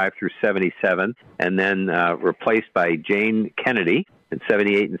 75 through 77, and then replaced by Jane Kennedy in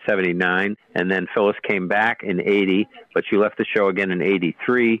 78 and 79. And then Phyllis came back in 80, but she left the show again in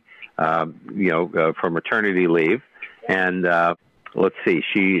 83. For maternity leave. And let's see,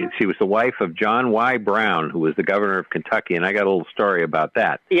 she was the wife of John Y. Brown, who was the governor of Kentucky, and I got a little story about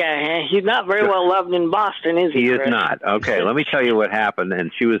that. Yeah, he's not very well loved in Boston, is he? He is not. Okay, let me tell you what happened,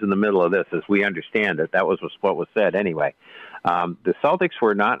 and she was in the middle of this, as we understand it. That was what was said anyway. The Celtics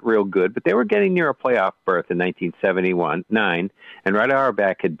were not real good, but they were getting near a playoff berth in 1979, and Red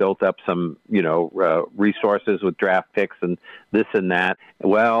Auerbach had built up some, resources with draft picks and this and that.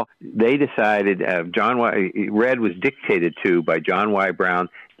 Well, they decided Red was dictated to by John Y. Brown.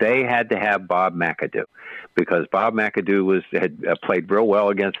 They had to have Bob McAdoo because Bob McAdoo had played real well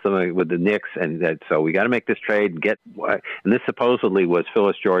against them with the Knicks, and so we got to make this trade and and this supposedly was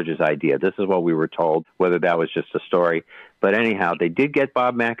Phyllis George's idea. This is what we were told, whether that was just a story. But anyhow, they did get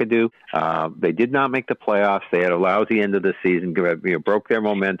Bob McAdoo. They did not make the playoffs. They had a lousy end of the season, broke their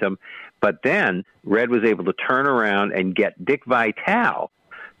momentum. But then Red was able to turn around and get Dick Vitale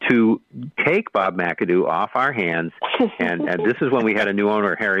to take Bob McAdoo off our hands. And this is when we had a new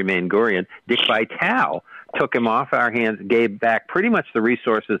owner, Harry Mangurian. Dick Vitale took him off our hands, gave back pretty much the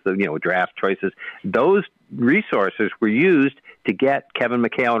resources, draft choices. Those resources were used to get Kevin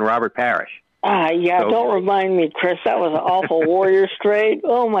McHale and Robert Parrish. Don't remind me, Chris. That was an awful Warriors trade.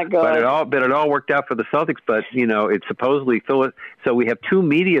 Oh my God! But it all worked out for the Celtics. But it's supposedly Phyllis. So we have two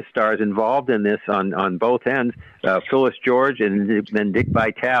media stars involved in this on both ends. Phyllis George and then Dick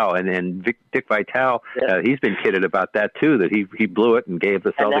Vitale, and Dick Vitale, he's been kidded about that too. That he blew it and gave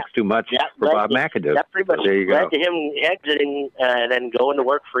the Celtics too much for Bob McAdoo. That pretty much led to him exiting and then going to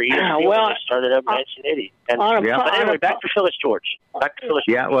work for ESPN when he started up in 1980. But anyway, back to Phyllis George.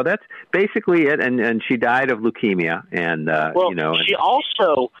 Yeah, well, that's basically it. And she died of leukemia. And she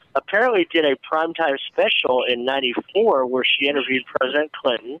also apparently did a primetime special in '94 where she interviewed President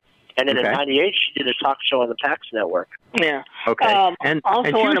Clinton. And then in '98, she did a talk show on the PAX network. Yeah. Okay. And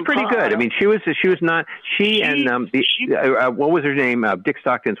she was pretty good. I mean, she was not. What was her name? Dick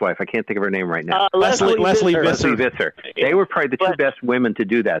Stockton's wife. I can't think of her name right now. Leslie Visser. They were probably the two best women to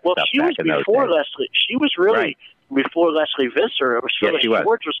do that stuff back in those days. Leslie. She was really before Leslie Visser. It was Phyllis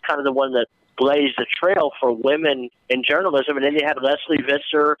George was kind of the one that blazed the trail for women in journalism, and then you had Leslie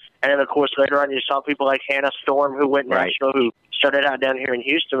Visser, and then of course later on you saw people like Hannah Storm, who went national, who started out down here in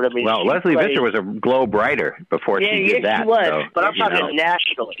Houston. I mean, Leslie Visser was a Globe writer before she did that. She was. So, but I'm talking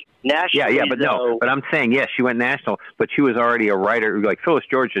nationally. But I'm saying she went national, but she was already a writer. Like Phyllis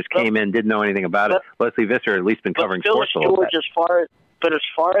George just came in, didn't know anything about it. Leslie Visser had at least been covering sports a little bit. But as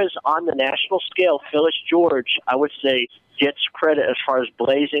far as on the national scale, Phyllis George, I would say, gets credit as far as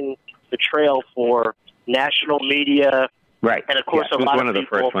blazing the trail for national media. Right. And of course, she was one of the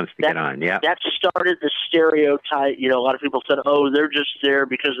first ones to get on. Yeah. That started the stereotype. A lot of people said, "Oh, they're just there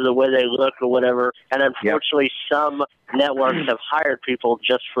because of the way they look or whatever." And unfortunately, some networks have hired people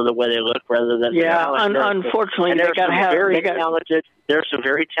just for the way they look rather than unfortunately, there's some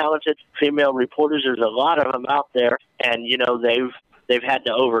very talented female reporters. There's a lot of them out there, and they've had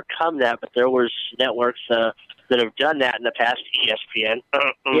to overcome that. But there was networks that have done that in the past. ESPN.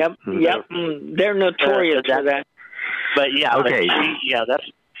 They're notorious for that. But that's.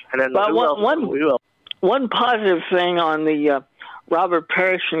 And then one positive thing on the Robert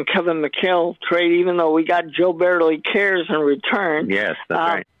Parrish and Kevin McHale trade, even though we got Joe Barely Cares in return. Yes, that's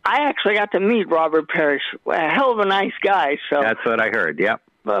right. I actually got to meet Robert Parrish. A hell of a nice guy. So that's what I heard. Yep.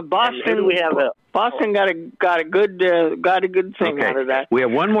 Boston got a good thing out of that. We have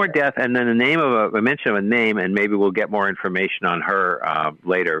one more death, and then a mention of a name, and maybe we'll get more information on her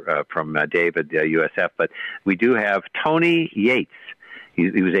later from David USF. But we do have Tony Yates. He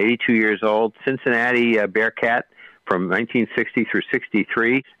was 82 years old, Cincinnati Bearcat from 1960 through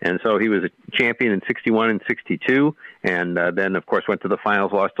 63, and so he was a champion in 61 and 62, and then of course went to the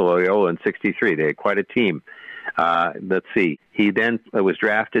finals, lost to Loyola in 63. They had quite a team. Let's see. He then was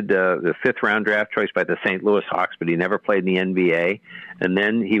drafted, the fifth-round draft choice by the St. Louis Hawks, but he never played in the NBA. And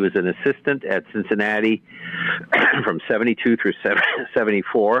then he was an assistant at Cincinnati from 72 through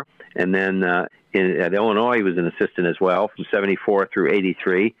 74. And then at Illinois, he was an assistant as well from 74 through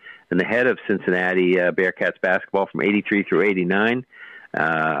 83. And the head of Cincinnati Bearcats basketball from 83 through 89.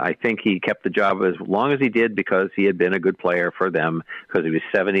 I think he kept the job as long as he did because he had been a good player for them because he was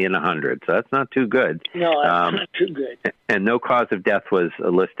 70 and 100. So that's not too good. No, that's not too good. And no cause of death was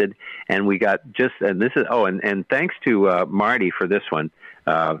listed. And we got and thanks to Marty for this one.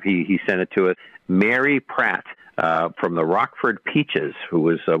 He sent it to us. Mary Pratt from the Rockford Peaches, who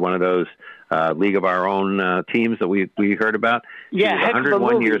was one of those League of Our Own teams that we heard about. Yeah, heck of a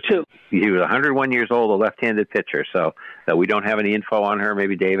movie, too. He was 101 years old, a left-handed pitcher, so we don't have any info on her.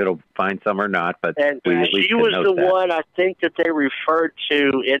 Maybe David will find some or not, but she was the one I think that they referred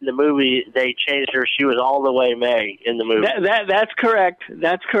to in the movie. They changed her. She was All the Way May in the movie. That's correct.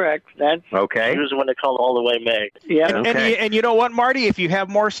 That's okay. She was the one they called All the Way May. Yeah. Okay. And you know what, Marty? If you have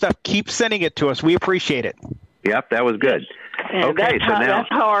more stuff, keep sending it to us. We appreciate it. Yep, that was good. And that's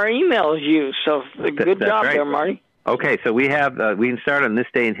how our email is used. So good job there, Marty. Okay, so we have we can start on this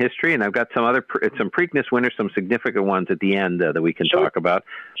day in history, and I've got some Preakness winners, some significant ones at the end that we can talk about.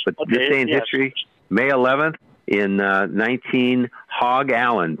 But this day in history, May 11th in 19, Hog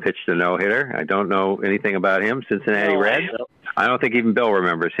Allen pitched a no-hitter. I don't know anything about him. Cincinnati Reds. I don't think even Bill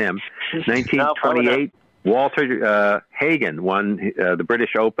remembers him. 1928. Walter Hagen won the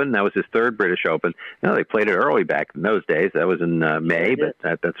British Open. That was his third British Open. No, they played it early back in those days. That was in May, but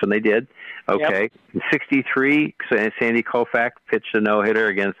that's when they did. Okay. Yep. In 63, Sandy Koufax pitched a no-hitter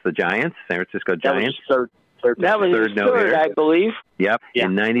against the Giants, San Francisco Giants. That was his third, I believe. Yep. Yeah,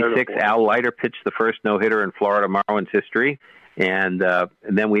 in 96, Al Leiter pitched the first no-hitter in Florida Marlins history. And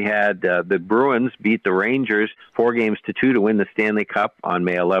then we had the Bruins beat the Rangers 4-2 to win the Stanley Cup on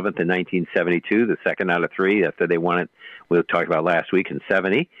May 11th in 1972, the second out of 3 after they won it. We talked about last week in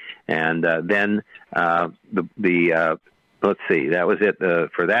 70. And then let's see, that was it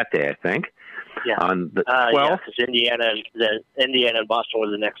for that day, I think. Yeah. On the 12th, because Indiana and Boston were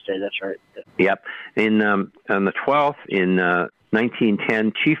the next day. That's right. Yep. On the 12th in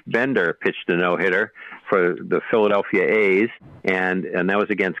 1910, Chief Bender pitched a no-hitter for the Philadelphia A's, and that was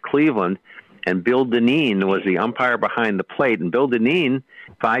against Cleveland. And Bill Dineen was the umpire behind the plate. And Bill Dineen,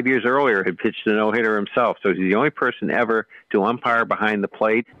 5 years earlier, had pitched a no-hitter himself. So he's the only person ever to umpire behind the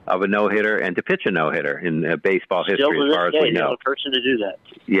plate of a no-hitter and to pitch a no-hitter in baseball history, as far as we know. The person to do that.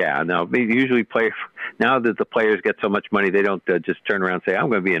 Yeah, no. Usually, now that the players get so much money, they don't just turn around and say, "I'm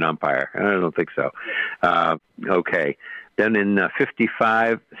going to be an umpire." I don't think so. Okay. Then in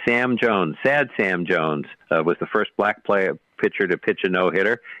 55, Sam Jones, was the first black pitcher to pitch a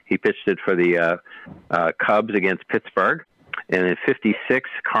no-hitter. He pitched it for the Cubs against Pittsburgh. And in 56,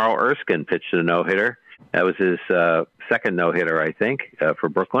 Carl Erskine pitched a no-hitter. That was his second no-hitter, I think, for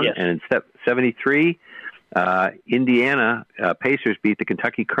Brooklyn. Yes. And in 73, Indiana Pacers beat the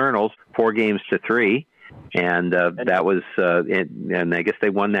Kentucky Colonels 4-3. And that was, and I guess they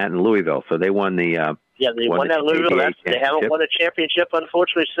won that in Louisville. So they won the... they won that in Louisville. They haven't won a championship,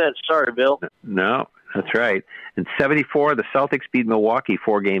 unfortunately, since. Sorry, Bill. No, that's right. In 74, the Celtics beat Milwaukee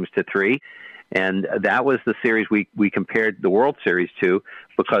 4-3. And that was the series we compared the World Series to,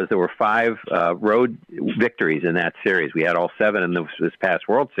 because there were 5 road victories in that series. We had all 7 in this past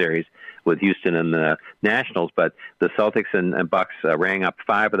World Series with Houston and the Nationals, but the Celtics and Bucks rang up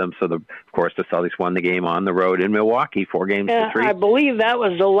 5 of them. So, of course, the Celtics won the game on the road in Milwaukee, 4-3. I believe that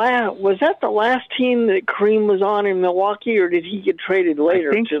was the last. Was that the last team that Kareem was on in Milwaukee, or did he get traded later?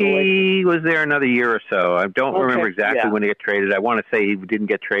 I think he was there another year or so. I don't remember exactly when he got traded. I want to say he didn't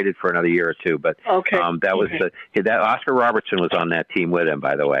get traded for another year or two, but that was that Oscar Robertson was on that team with him,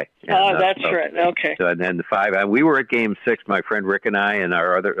 by the way. That's right. Okay. So, and then the 5. We were at Game 6. My friend Rick and I and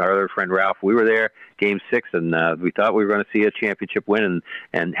our other friend Ralph. We were there, Game 6, and we thought we were going to see a championship win.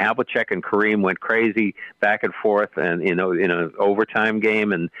 And Havlicek and Kareem went crazy back and forth, and in an overtime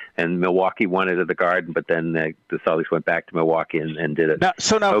game, and Milwaukee won it at the Garden. But then the Celtics went back to Milwaukee and did it. Now,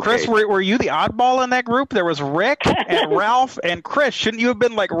 Chris, were you the oddball in that group? There was Rick and Ralph and Chris. Shouldn't you have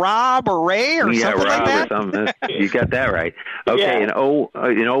been like Rob or Ray or something Rob like that? Or something. You got that right. Okay. In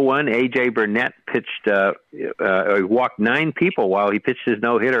 01, A.J. Burnett pitched. Walked 9 people while he pitched his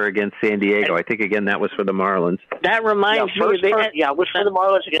no-hitter against San Diego. I think, again, that was for the Marlins. That reminds me. It was for the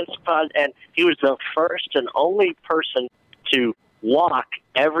Marlins against Pod, and he was the first and only person to walk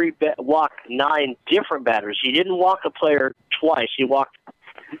 9 different batters. He didn't walk a player twice. He walked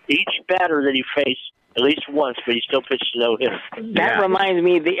each batter that he faced at least once, but he still pitched a no-hitter. That reminds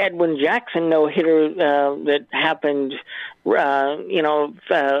me of the Edwin Jackson no-hitter that happened,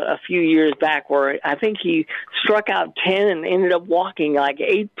 a few years back, where I think he struck out 10 and ended up walking like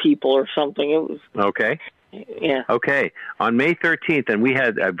 8 people or something. It was okay. Yeah. Okay. On May 13th, and we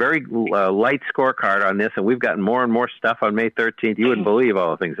had a very light scorecard on this, and we've gotten more and more stuff on May 13th. You wouldn't believe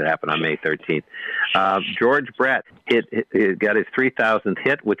all the things that happened on May 13th. George Brett got his 3,000th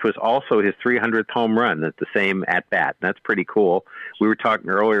hit, which was also his 300th home run at the same at-bat. That's pretty cool. We were talking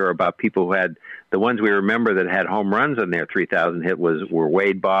earlier about people who had the ones we remember that had home runs on their 3,000 hit were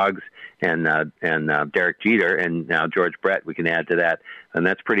Wade Boggs and Derek Jeter, and now George Brett. We can add to that, and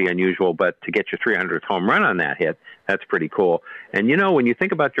that's pretty unusual. But to get your 300th home run on that hit, that's pretty cool. And when you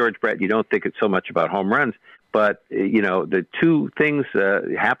think about George Brett, you don't think it's so much about home runs. But, the 2 things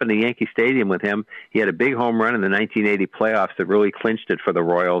happened at Yankee Stadium with him. He had a big home run in the 1980 playoffs that really clinched it for the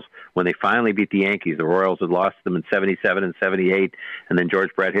Royals when they finally beat the Yankees. The Royals had lost them in 77 and 78, and then George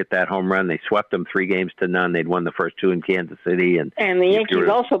Brett hit that home run. They swept them 3-0. They'd won the first 2 in Kansas City. And the Yankees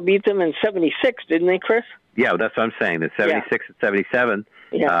also beat them in 76, didn't they, Chris? Yeah, that's what I'm saying. The 76 and 77.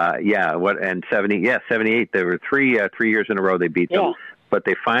 Yeah. And 78. There were 3 years in a row they beat them. But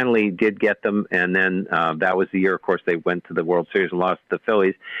they finally did get them, and then that was the year, of course, they went to the World Series and lost to the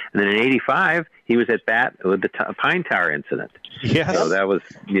Phillies. And then in 85, he was at bat with the Pine Tar incident. Yes. So that was,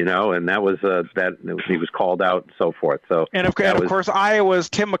 and that was he was called out and so forth. So of course, Iowa's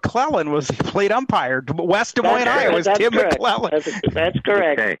Tim McClellan was the plate umpire. West Des Moines, Iowa's Tim McClellan. That's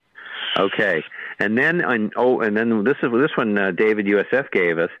correct. Okay. And then this one David USF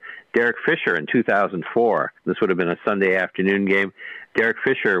gave us. Derek Fisher in 2004. This would have been a Sunday afternoon game. Derek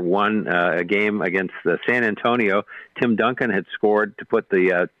Fisher won a game against San Antonio. Tim Duncan had scored to put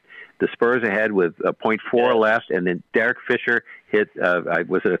the Spurs ahead with .4 left, and then Derek Fisher hit.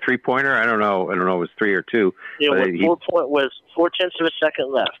 Was it a 3-pointer? I don't know. It was 3 or 2. Yeah, was 0.4 of a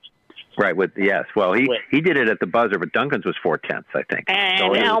second left. Right. Well, he did it at the buzzer, but Duncan's was 0.4, I think.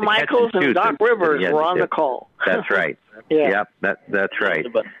 And Al Michaels and Doc Rivers were on the call. That's right. Yeah. Yep. That's right.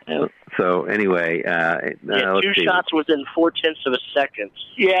 So anyway, 2 shots within 0.4 of a second.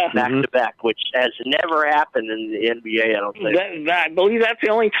 Yeah. Back to back, which has never happened in the NBA. I don't think. I believe that's the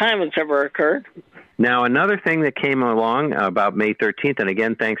only time it's ever occurred. Now, another thing that came along about May 13th, and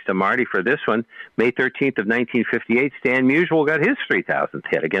again, thanks to Marty for this one, May 13th of 1958, Stan Musial got his 3,000th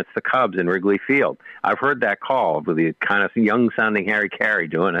hit against the Cubs in Wrigley Field. I've heard that call with the kind of young-sounding Harry Carey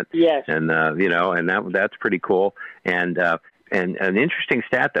doing it. Yes. And, and that's pretty cool. And an interesting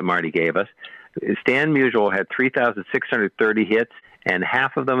stat that Marty gave us, Stan Musial had 3,630 hits, and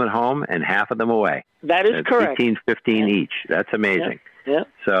half of them at home and half of them away. That is correct. 18, 15 each. That's amazing. Yeah.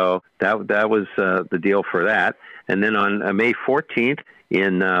 So that was the deal for that. And then on May 14th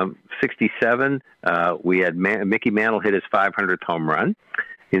in 67, we had Mickey Mantle hit his 500th home run.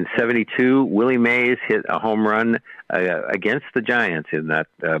 In 72, Willie Mays hit a home run against the Giants, and that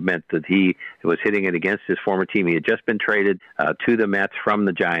meant that he was hitting it against his former team. He had just been traded to the Mets from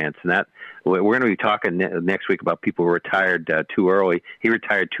the Giants, and that we're going to be talking next week about people who retired too early. He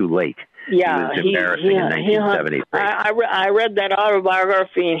retired too late. Yeah, he was embarrassing in 1973. I read that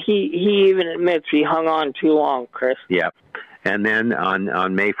autobiography, and he even admits he hung on too long, Chris. Yeah. And then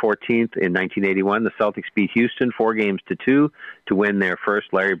on May 14th in 1981, the Celtics beat Houston 4-2 to win their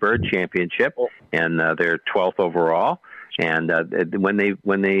first Larry Bird championship and their 12th overall. And when they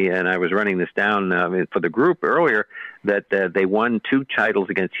and I was running this down for the group earlier, that they won 2 titles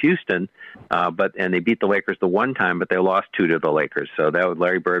against Houston, and they beat the Lakers the one time, but they lost 2 to the Lakers. So that was,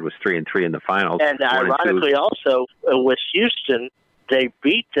 Larry Bird was 3-3 in the finals. And ironically, also with Houston, they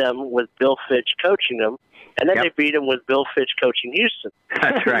beat them with Bill Fitch coaching them. And then they beat him with Bill Fitch coaching Houston.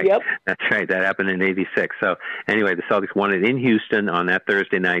 That's right. Yep. That's right. That happened in '86. So anyway, the Celtics won it in Houston on that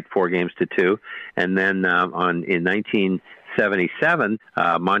Thursday night, 4-2. And then in 1977,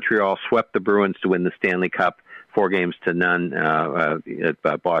 Montreal swept the Bruins to win the Stanley Cup, 4-0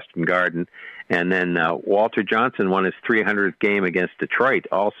 at Boston Garden. And then Walter Johnson won his 300th game against Detroit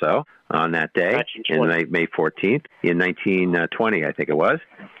also on that day, in May 14th, in 1920, I think it was.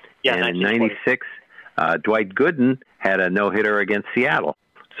 Yeah, and in '96. Dwight Gooden had a no-hitter against Seattle.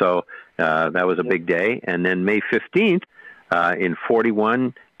 So that was a big day. And then May 15th, in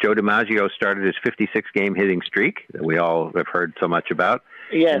 41, Joe DiMaggio started his 56-game hitting streak that we all have heard so much about.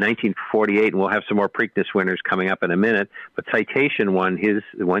 Yes. In 1948, and we'll have some more Preakness winners coming up in a minute, but Citation won his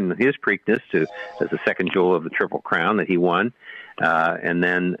Preakness as the second jewel of the Triple Crown that he won. And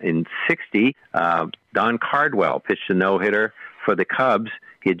then in 60, Don Cardwell pitched a no-hitter for the Cubs.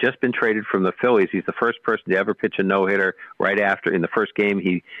 He had just been traded from the Phillies. He's the first person to ever pitch a no-hitter right after, in the first game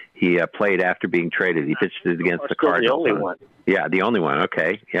he played after being traded. He pitched it against the Cardinals. The only one. Yeah, the only one.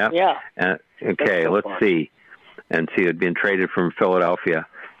 Okay, yeah. Yeah. Okay, let's see. And see, had been traded from Philadelphia.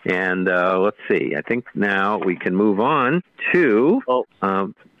 And let's see. I think now we can move on to.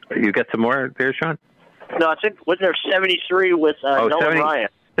 You got some more there, Sean? No, I think wasn't there 73 with Nolan Ryan?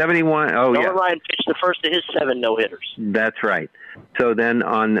 71. Oh, Nolan yeah. Ryan pitched the first of his 7 no-hitters. That's right. So then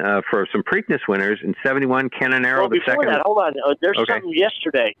for some Preakness winners, in 71, Ken Anero, the second. Before that, hold on. There's something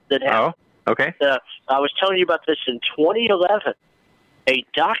yesterday that happened. Oh, okay. I was telling you about this in 2011. A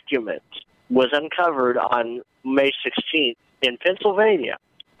document was uncovered on May 16th in Pennsylvania.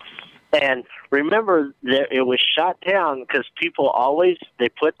 And remember that it was shot down because people they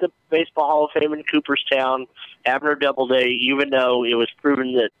put the Baseball Hall of Fame in Cooperstown, Abner Doubleday, even though it was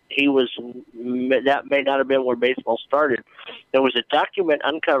proven that that may not have been where baseball started. There was a document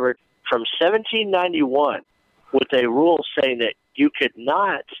uncovered from 1791 with a rule saying that you could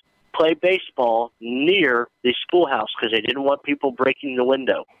not play baseball near the schoolhouse because they didn't want people breaking the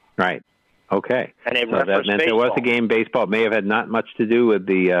window. Right. Okay. And so that meant there was a game baseball. It may have had not much to do with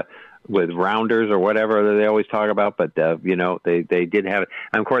the with rounders or whatever that they always talk about, but they did have it.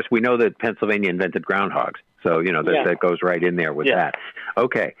 And of course, we know that Pennsylvania invented groundhogs, so that goes right in there with that.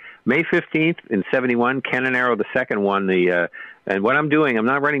 Okay, May 15th in 71, Ken Anero the second won the. And what I'm doing, I'm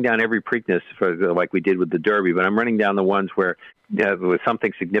not running down every Preakness like we did with the Derby, but I'm running down the ones where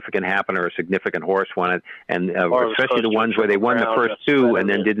something significant happened or a significant horse won it, and especially the ones where they won the first 2 and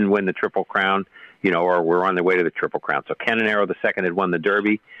then didn't win the Triple Crown, or were on their way to the Triple Crown. So Ken Anero the second had won the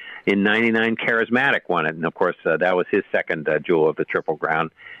Derby. In 99, Charismatic won it, and of course that was his second jewel of the Triple Crown.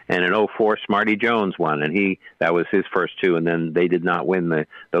 And in 04, Smarty Jones won, and that was his first 2, and then they did not win.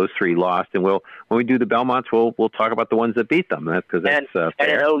 Those 3 lost. And when we do the Belmonts, we'll talk about the ones that beat them. That's fair.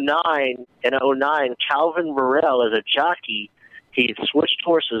 And in 09, Calvin Burrell as a jockey he switched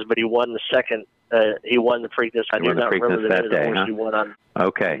horses, but he won the second. He won the Preakness. I do not remember the name of the horse he won on.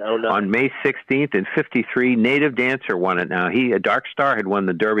 Okay. On May 16th in 53, Native Dancer won it. Now, Dark Star had won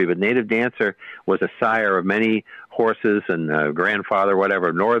the Derby, but Native Dancer was a sire of many horses and grandfather,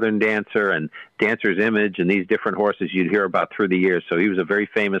 whatever, Northern Dancer and Dancer's Image and these different horses you'd hear about through the years. So he was a very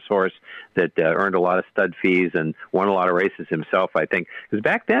famous horse that earned a lot of stud fees and won a lot of races himself, I think. Because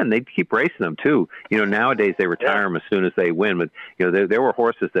back then, they'd keep racing them, too. Nowadays they retire them as soon as they win. But, there were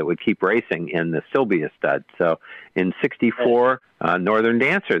horses that would keep racing and still be a stud. So in 64, Northern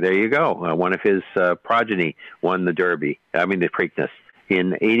Dancer, there you go. One of his progeny won the Preakness.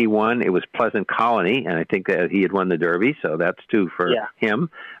 In 81, it was Pleasant Colony, and I think that he had won the Derby, so that's two for him,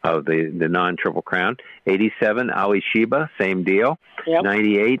 the non-Triple Crown. 87, Ali Sheba, same deal. Yep.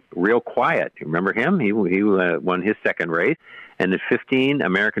 98, Real Quiet. You remember him? He won his second race. And in 15,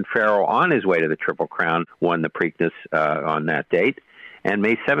 American Pharoah, on his way to the Triple Crown, won the Preakness on that date. And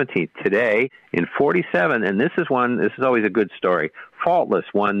May 17th, today, in 47, and this is always a good story, Faultless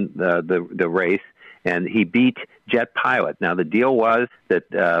won the race, and he beat Jet Pilot. Now, the deal was that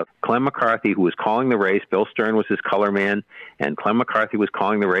Clem McCarthy, who was calling the race, Bill Stern was his color man, and Clem McCarthy was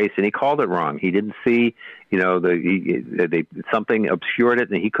calling the race, and he called it wrong. He didn't see, something obscured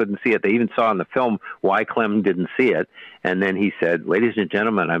it, and he couldn't see it. They even saw in the film why Clem didn't see it. And then he said, "Ladies and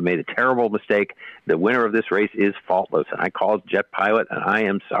gentlemen, I've made a terrible mistake. The winner of this race is Faultless, and I called Jet Pilot, and I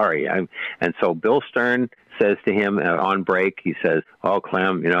am sorry." And so Bill Stern says to him on break, he says, "Oh,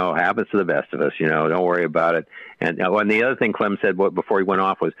 Clem, happens to the best of us, don't worry about it." And the other thing Clem said before he went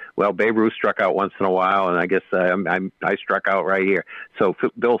off was, "Well, Babe Ruth struck out once in a while, and I guess I struck out right here." So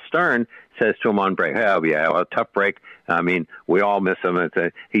Bill Stern says to him on break, "Oh, yeah, well, tough break. I mean, we all miss him."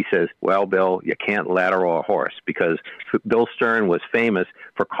 He says, "Well, Bill, you can't lateral a horse," because Bill Stern was famous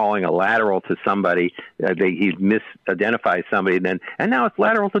for calling a lateral to somebody. He'd misidentified somebody, and now it's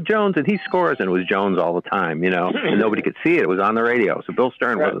lateral to Jones, and he scores, and it was Jones all the time, and nobody could see it. It was on the radio. So Bill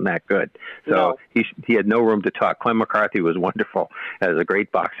Stern wasn't that good. So he had no room to talk. Clem McCarthy was wonderful as a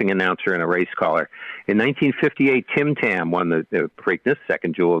great boxing announcer and a race caller. In 1958, Tim Tam won the Preakness,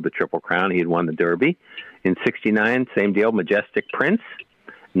 second jewel of the Triple Crown. He had won the Derby. In 69, same deal, Majestic Prince.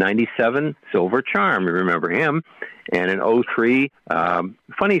 97, Silver Charm, you remember him. And in 03,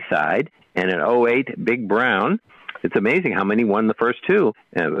 Funny Side. And in 08, Big Brown. It's amazing how many won the first two.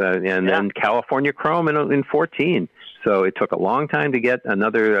 And then California Chrome in 14. So it took a long time to get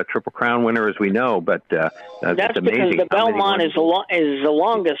another Triple Crown winner, as we know, but that's it's amazing. Because the Belmont is the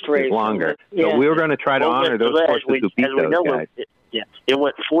longest race. It's longer. So we were going to try to honor those horses who beat those guys. It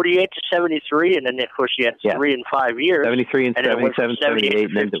went 48 to 73, and then, of course, you had 3 and 5 years. 73 and 77, 78,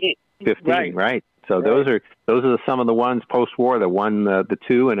 and then 15, right? So those are some of the ones post-war that won the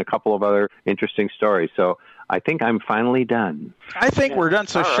two, and a couple of other interesting stories. So I think I'm finally done. I think we're done.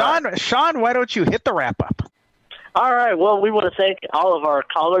 So, Sean, why don't you hit the wrap-up? All right. Well, we want to thank all of our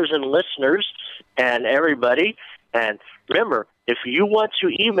callers and listeners and everybody. And remember, if you want to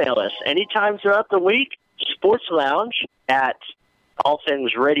email us anytime throughout the week,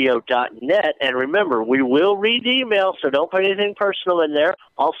 sportslounge@allthingsradio.net. And remember, we will read the email, so don't put anything personal in there.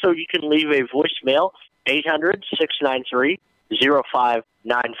 Also, you can leave a voicemail,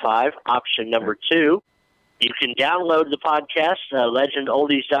 800-693-0595, option number 2. You can download the podcast,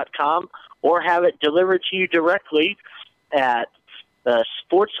 legendoldies.com, or have it delivered to you directly at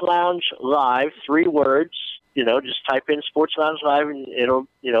Sports Lounge Live, 3 words. Just type in Sports Lounge Live, and it'll,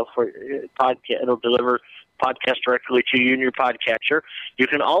 for podcast, it'll deliver podcast directly to you in your podcatcher. You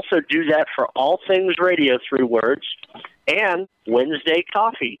can also do that for All Things Radio, 3 words, and Wednesday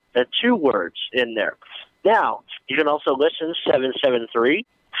Coffee, 2 words in there. Now, you can also listen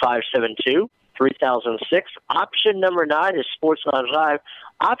 773-572-3006. Option number 9 is Sports Lounge Live.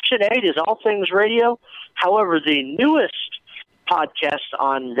 Option 8 is All Things Radio. However, the newest podcast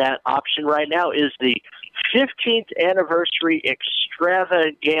on that option right now is the 15th Anniversary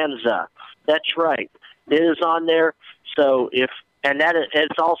Extravaganza. That's right. It is on there. So it's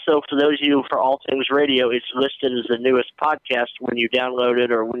also, for those of you for All Things Radio, it's listed as the newest podcast when you download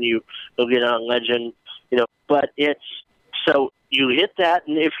it or when you go get it on Legend, but so you hit that,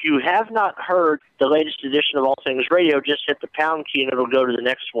 and if you have not heard the latest edition of All Things Radio, just hit the pound key and it'll go to the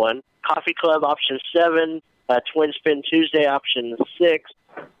next one. Coffee Club, option 7, Twin Spin Tuesday, option 6,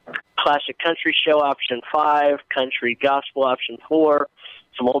 Classic Country Show, option 5, Country Gospel, option 4,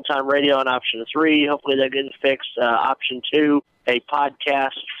 some old-time radio on option 3. Hopefully that gets fixed. Option 2, a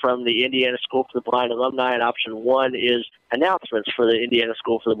podcast from the Indiana School for the Blind alumni, and option 1 is announcements for the Indiana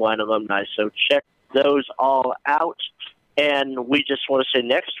School for the Blind alumni. So check those all out. And we just want to say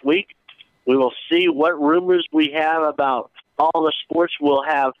next week we will see what rumors we have about all the sports. We'll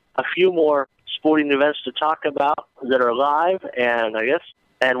have a few more sporting events to talk about that are live, and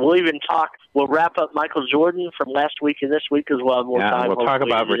we'll wrap up Michael Jordan from last week and this week as well. We'll talk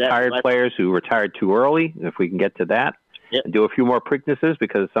about retired players who retired too early, if we can get to that. Yep. And do a few more Preaknesses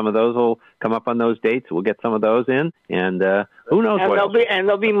because some of those will come up on those dates. We'll get some of those in, and who knows what else.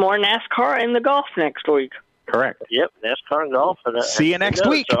 There'll be more NASCAR and the golf next week. Correct. Yep, NASCAR and golf. And, see you next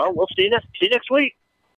week. So we'll see you next week.